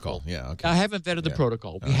protocol. Yeah, okay. I haven't vetted the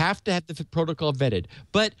protocol. We have to have the protocol vetted.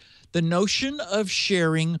 But the notion of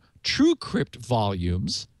sharing TrueCrypt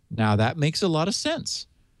volumes, now that makes a lot of sense.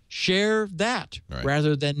 Share that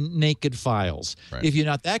rather than naked files. Right. If you're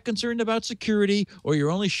not that concerned about security, or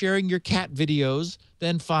you're only sharing your cat videos,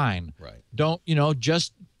 then fine. Right. Don't,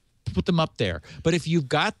 just put them up there. But if you've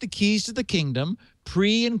got the keys to the kingdom,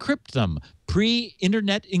 pre-encrypt them.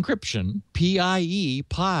 Pre-internet encryption, PIE,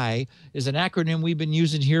 PI, is an acronym we've been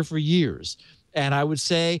using here for years. And I would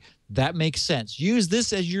say that makes sense. Use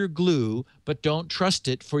this as your glue, but don't trust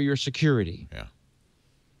it for your security. Yeah.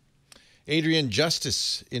 Adrian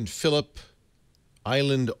Justice in Phillip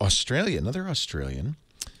Island, Australia, another Australian,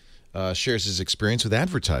 shares his experience with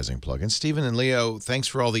advertising plugins. Stephen and Leo, thanks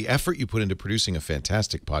for all the effort you put into producing a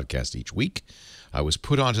fantastic podcast each week. I was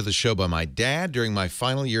put onto the show by my dad during my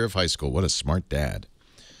final year of high school. What a smart dad.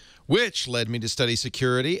 Which led me to study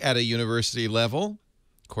security at a university level.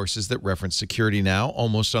 Courses that reference security now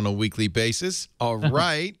almost on a weekly basis. All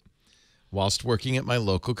right. Whilst working at my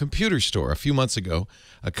local computer store. A few months ago,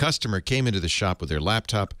 a customer came into the shop with their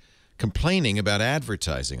laptop complaining about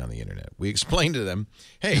advertising on the internet. We explained to them,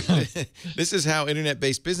 hey, this is how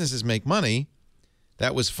internet-based businesses make money.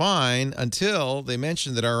 That was fine until they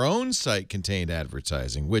mentioned that our own site contained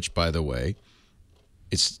advertising, which, by the way,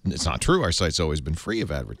 it's not true. Our site's always been free of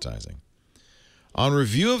advertising. On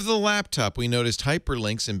review of the laptop, we noticed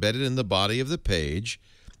hyperlinks embedded in the body of the page.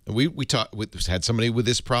 We had somebody with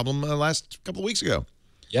this problem last couple of weeks ago.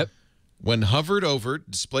 Yep. When hovered over,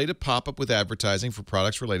 it displayed a pop-up with advertising for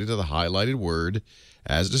products related to the highlighted word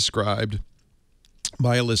as described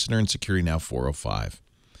by a listener in Security Now 405.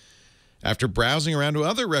 After browsing around to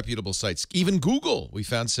other reputable sites, even Google, we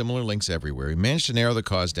found similar links everywhere. We managed to narrow the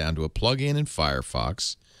cause down to a plugin in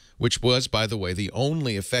Firefox, which was, by the way, the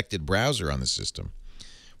only affected browser on the system.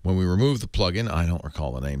 When we removed the plugin, I don't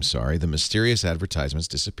recall the name, sorry, the mysterious advertisements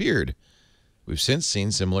disappeared. We've since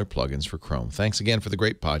seen similar plugins for Chrome. Thanks again for the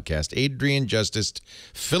great podcast. Adrian Justice,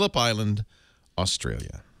 Phillip Island,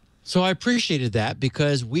 Australia. So I appreciated that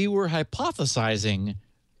because we were hypothesizing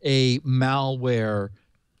a malware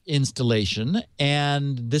installation,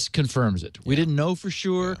 and this confirms it. We didn't know for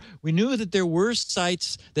sure. Yeah. We knew that there were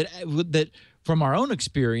sites that from our own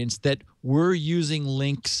experience that were using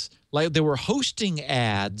links, like they were hosting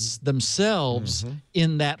ads themselves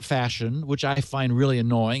in that fashion, which I find really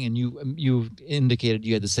annoying, and you indicated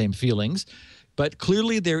you had the same feelings. But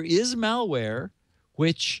clearly there is malware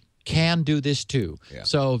which can do this too. Yeah.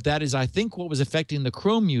 So that is, I think, what was affecting the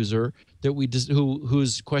Chrome user that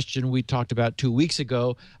whose question we talked about 2 weeks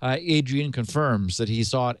ago. Adrian confirms that he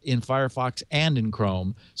saw it in Firefox and in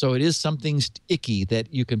Chrome. So it is something icky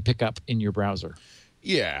that you can pick up in your browser.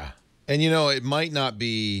 Yeah. And, it might not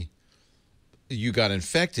be you got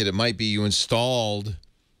infected. It might be you installed,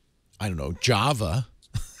 I don't know, Java.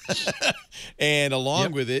 And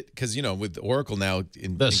along with it, because, with Oracle now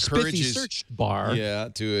encourages spiffy search bar. Yeah,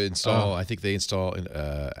 to install, I think they install an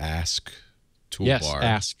Ask toolbar. Yes,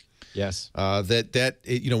 Ask. Yes.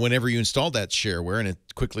 Whenever you install that shareware, and it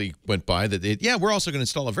quickly went by we're also going to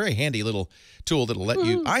install a very handy little tool that'll let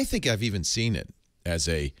you. I think I've even seen it as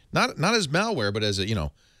a not as malware, but as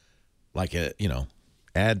a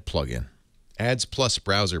ad plugin, Ads Plus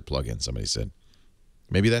browser plugin. Somebody said,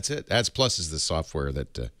 maybe that's it. Ads Plus is the software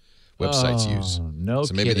that websites use. No,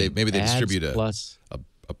 so maybe kidding. they distribute a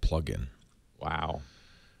plugin. Wow.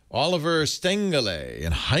 Oliver Stengele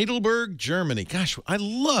in Heidelberg, Germany. Gosh, I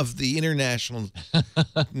love the international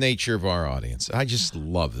nature of our audience. I just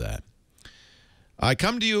love that. I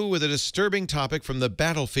come to you with a disturbing topic from the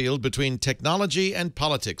battlefield between technology and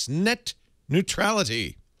politics, net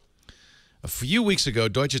neutrality. A few weeks ago,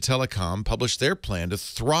 Deutsche Telekom published their plan to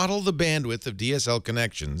throttle the bandwidth of DSL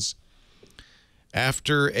connections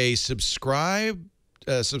after a subscriber's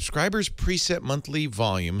preset monthly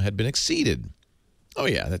volume had been exceeded. Oh,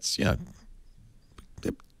 yeah, that's, you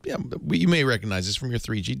may recognize this from your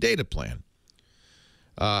 3G data plan.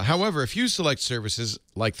 However, a few select services,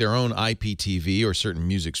 like their own IPTV or certain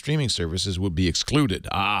music streaming services, would be excluded.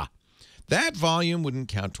 That volume wouldn't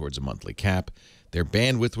count towards a monthly cap. Their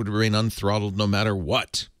bandwidth would remain unthrottled no matter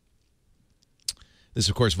what. This,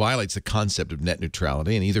 of course, violates the concept of net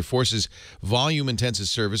neutrality and either forces volume-intensive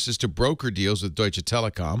services to broker deals with Deutsche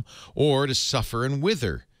Telekom or to suffer and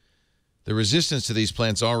wither. The resistance to these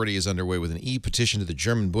plans already is underway with an e-petition to the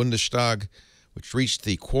German Bundestag, which reached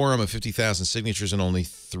the quorum of 50,000 signatures in only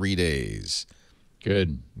 3 days.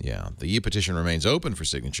 Good. Yeah, the e-petition remains open for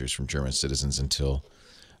signatures from German citizens until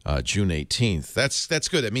June 18th. That's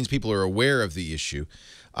good. That means people are aware of the issue.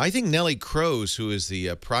 I think Nelly Kroes, who is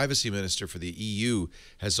the privacy minister for the EU,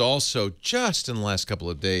 has also just in the last couple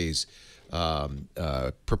of days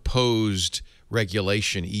proposed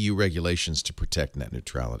EU regulations to protect net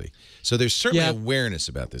neutrality. So there's certainly awareness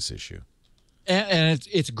about this issue. And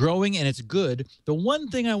it's growing and it's good. The one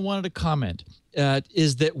thing I wanted to comment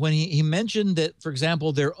is that when he mentioned that, for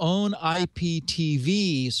example, their own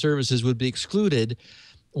IPTV services would be excluded,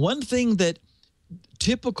 one thing that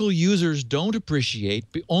typical users don't appreciate,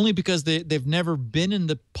 only because they've never been in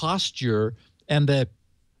the posture and the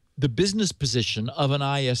business position of an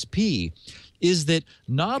ISP, is that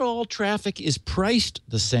not all traffic is priced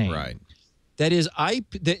the same. Right. That is, an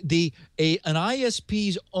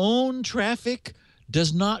ISP's own traffic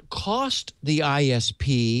does not cost the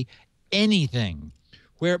ISP anything,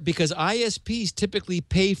 because ISPs typically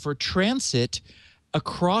pay for transit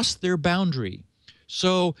across their boundary.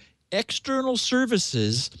 So external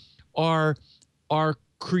services are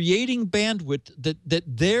creating bandwidth that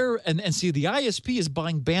they're and see, the ISP is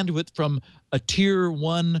buying bandwidth from a tier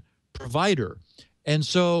 1 provider. And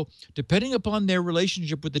so depending upon their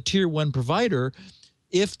relationship with the tier 1 provider,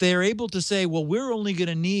 if they're able to say, well, we're only going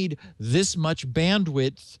to need this much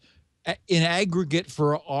bandwidth in aggregate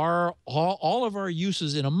for all of our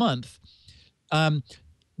uses in a month,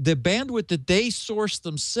 the bandwidth that they source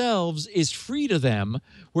themselves is free to them,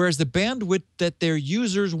 whereas the bandwidth that their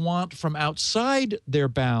users want from outside their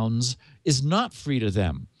bounds is not free to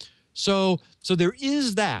them. So there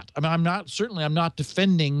is that. I mean, I'm not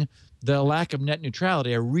defending the lack of net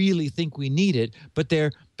neutrality. I really think we need it, but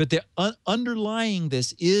underlying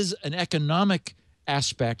this is an economic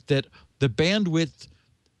aspect that the bandwidth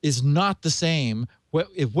is not the same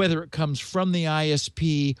whether it comes from the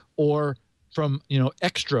ISP or from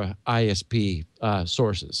extra ISP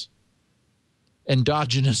sources,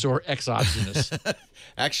 endogenous or exogenous.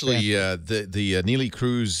 Actually, the Neelie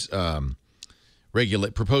Kroes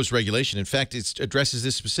proposed regulation, in fact, it addresses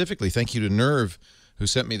this specifically. Thank you to Nerve, who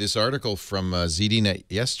sent me this article from ZDNet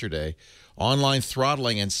yesterday. Online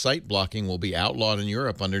throttling and site blocking will be outlawed in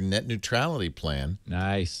Europe under net neutrality plan.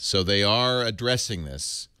 Nice. So they are addressing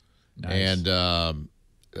this. Nice. And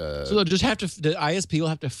so they'll just have to, the ISP will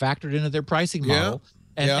have to factor it into their pricing model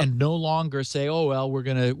and no longer say, oh, well, we're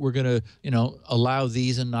gonna allow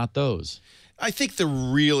these and not those. I think the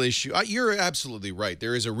real issue, you're absolutely right.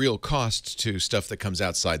 There is a real cost to stuff that comes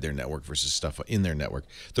outside their network versus stuff in their network.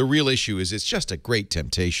 The real issue is it's just a great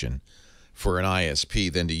temptation for an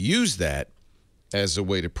ISP then to use that as a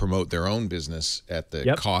way to promote their own business at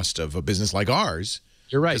the cost of a business like ours.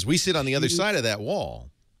 You're right. Because we sit on the other side of that wall.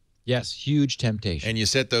 Yes, huge temptation. And you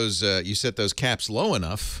set those caps low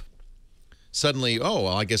enough, suddenly, oh,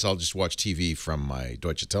 well, I guess I'll just watch TV from my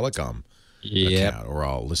Deutsche Telekom account, or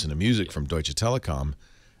I'll listen to music from Deutsche Telekom.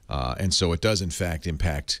 And so it does, in fact,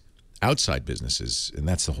 impact outside businesses, and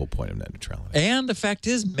that's the whole point of net neutrality. And the fact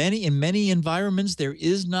is, in many environments, there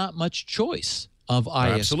is not much choice of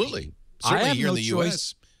ISP. Absolutely. Certainly here in the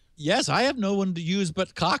U.S. Yes, I have no one to use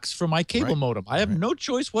but Cox for my cable modem. I have no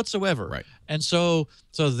choice whatsoever. Right. And so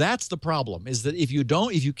that's the problem, is that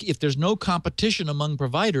if there's no competition among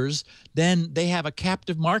providers, then they have a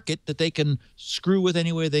captive market that they can screw with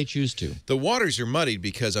any way they choose to. The waters are muddied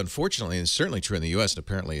because, unfortunately, and certainly true in the U.S. and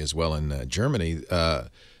apparently as well in Germany,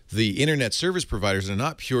 the internet service providers are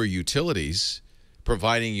not pure utilities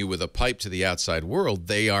providing you with a pipe to the outside world.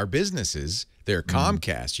 They are businesses. They're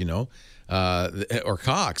Comcast, or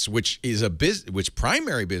Cox, which is which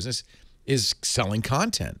primary business is selling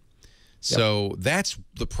content. So that's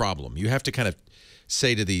the problem. You have to kind of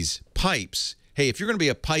say to these pipes, hey, if you're going to be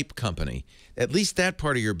a pipe company, at least that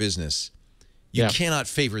part of your business, you cannot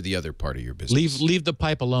favor the other part of your business. Leave the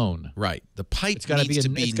pipe alone. Right. The pipe needs to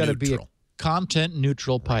be neutral. Content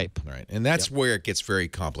neutral pipe. Right. And that's where it gets very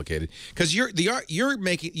complicated, because the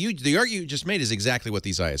argument you just made is exactly what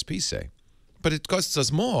these ISPs say. But it costs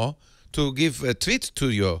us more to give a tweet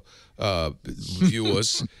to your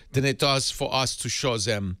viewers than it does for us to show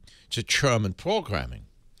them the German programming.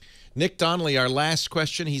 Nick Donnelly, our last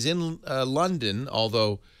question. He's in London,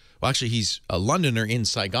 although, well, actually, he's a Londoner in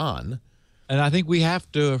Saigon. And I think we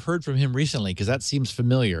have to have heard from him recently, because that seems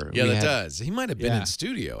familiar. Yeah, that does. He might have been in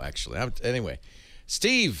studio, actually. Anyway,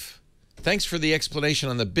 Steve, thanks for the explanation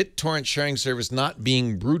on the BitTorrent sharing service not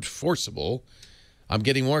being brute forcible. I'm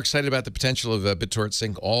getting more excited about the potential of BitTorrent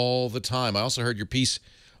Sync all the time. I also heard your piece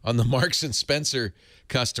on the Marks & Spencer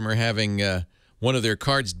customer having one of their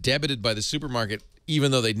cards debited by the supermarket,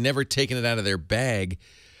 even though they'd never taken it out of their bag.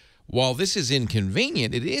 While this is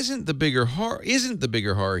inconvenient, it isn't the bigger horror.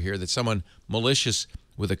 Here that someone malicious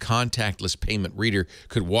with a contactless payment reader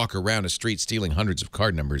could walk around a street stealing hundreds of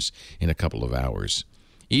card numbers in a couple of hours.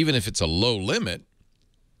 Even if it's a low limit,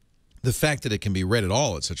 the fact that it can be read at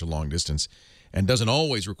all at such a long distance and doesn't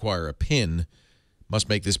always require a PIN must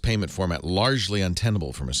make this payment format largely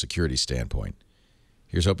untenable from a security standpoint.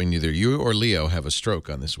 Here's hoping neither you or Leo have a stroke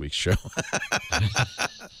on this week's show.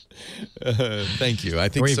 Thank you. I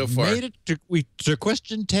think so far. We've made it to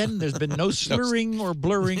question 10. There's been no slurring or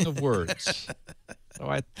blurring of words. So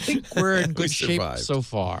I think we're in good shape so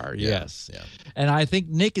far. Yeah, yes. Yeah. And I think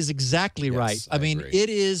Nick is exactly right. I mean, agree. it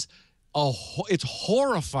is it's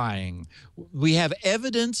horrifying. We have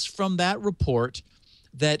evidence from that report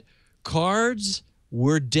that cards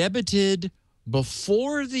were debited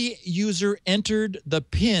before the user entered the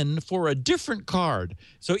PIN for a different card.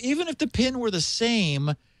 So even if the PIN were the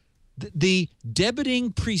same, the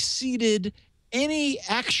debiting preceded any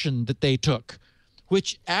action that they took,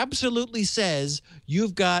 which absolutely says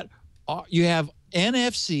you have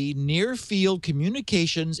NFC, near field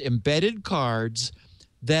communications embedded cards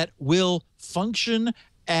that will function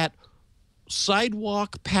at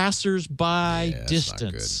sidewalk passers-by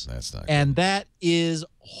distance. That's not good. And that is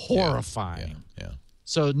horrifying. Yeah.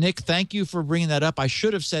 So, Nick, thank you for bringing that up. I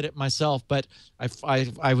should have said it myself, but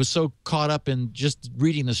I was so caught up in just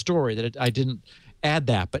reading the story that I didn't add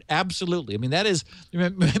that. But absolutely, I mean, that is,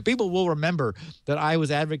 people will remember that I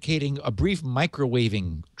was advocating a brief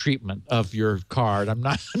microwaving treatment of your card. I'm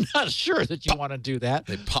not sure that you want to do that.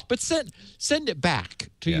 But send it back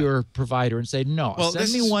to your provider and say, no,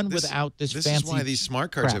 send me one without this fancy. This is why these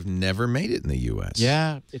smart cards have never made it in the U.S.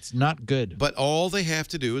 Yeah, it's not good. But all they have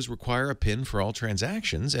to do is require a PIN for all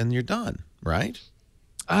transactions, and you're done, right?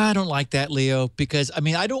 I don't like that, Leo, because, I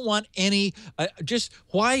mean, I don't want any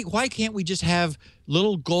why can't we just have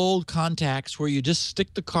little gold contacts where you just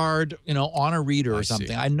stick the card, on a reader or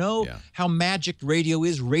something? I know how magic radio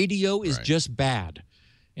is. Radio is just bad.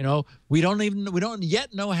 We don't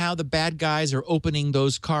yet know how the bad guys are opening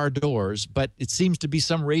those car doors, but it seems to be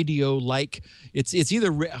some radio like it's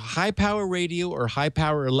either high power radio or high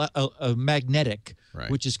power magnetic,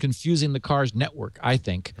 which is confusing the car's network, I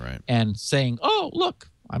think, and saying, oh, look,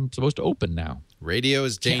 I'm supposed to open now. Radio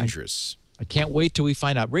is dangerous. I can't wait till we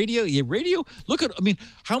find out. Radio, look at,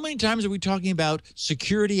 how many times are we talking about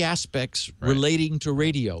security aspects relating to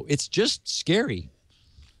radio? It's just scary.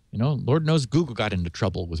 Lord knows Google got into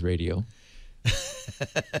trouble with radio.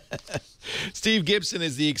 Steve Gibson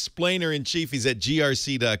is the explainer-in-chief. He's at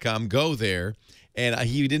grc.com. Go there. And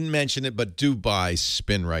he didn't mention it, but do buy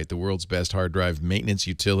SpinRite, the world's best hard drive maintenance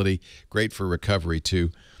utility. Great for recovery,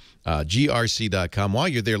 too. grc.com. While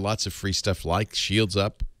you're there, lots of free stuff like Shields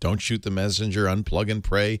Up, Don't Shoot the Messenger, Unplug and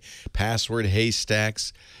Pray, Password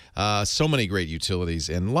Haystacks. So many great utilities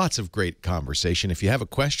and lots of great conversation. If you have a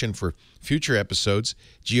question for future episodes,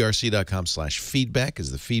 grc.com/feedback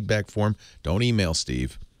is the feedback form. Don't email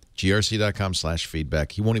Steve.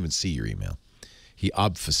 grc.com/feedback. He won't even see your email. He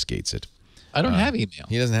obfuscates it. I don't have email.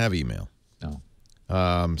 He doesn't have email. No.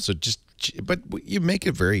 But you make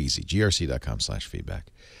it very easy. grc.com/feedback.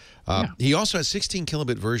 He also has 16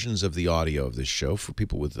 kilobit versions of the audio of this show for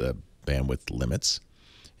people with bandwidth limits.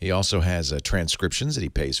 He also has transcriptions that he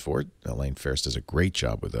pays for. Elaine Ferris does a great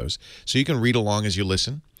job with those. So you can read along as you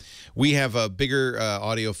listen. We have bigger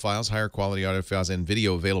audio files, higher quality audio files, and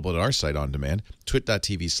video available at our site on demand,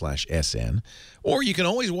 twit.tv/SN. Or you can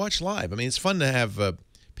always watch live. It's fun to have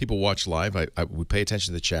people watch live. We pay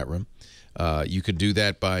attention to the chat room. You can do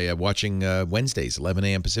that by watching Wednesdays, 11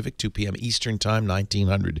 a.m. Pacific, 2 p.m. Eastern Time,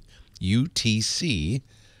 1900 UTC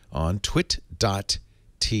on twit.tv.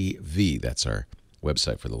 That's our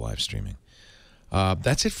website for the live streaming.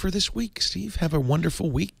 That's it for this week, Steve. Have a wonderful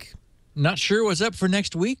week. Not sure what's up for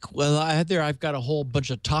next week. Well, I've got a whole bunch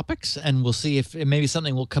of topics, and we'll see if maybe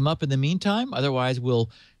something will come up in the meantime. Otherwise, we'll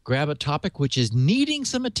grab a topic which is needing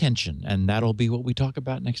some attention, and that'll be what we talk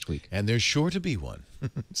about next week. And there's sure to be one.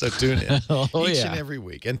 So tune in each and every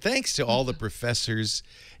week. And thanks to all the professors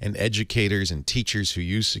and educators and teachers who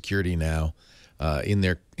use Security Now in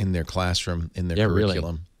their classroom, in their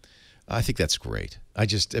curriculum. Really. I think that's great.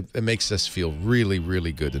 It makes us feel really,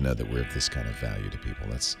 really good to know that we're of this kind of value to people.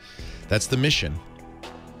 That's the mission.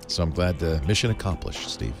 So I'm glad the mission accomplished,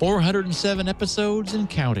 Steve. 407 episodes and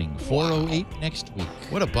counting. 408 next week.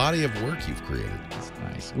 What a body of work you've created. That's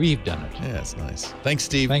nice. We've done it. Yeah, it's nice. Thanks,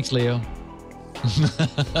 Steve. Thanks, Leo.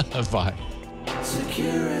 Bye.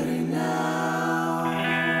 Security Now.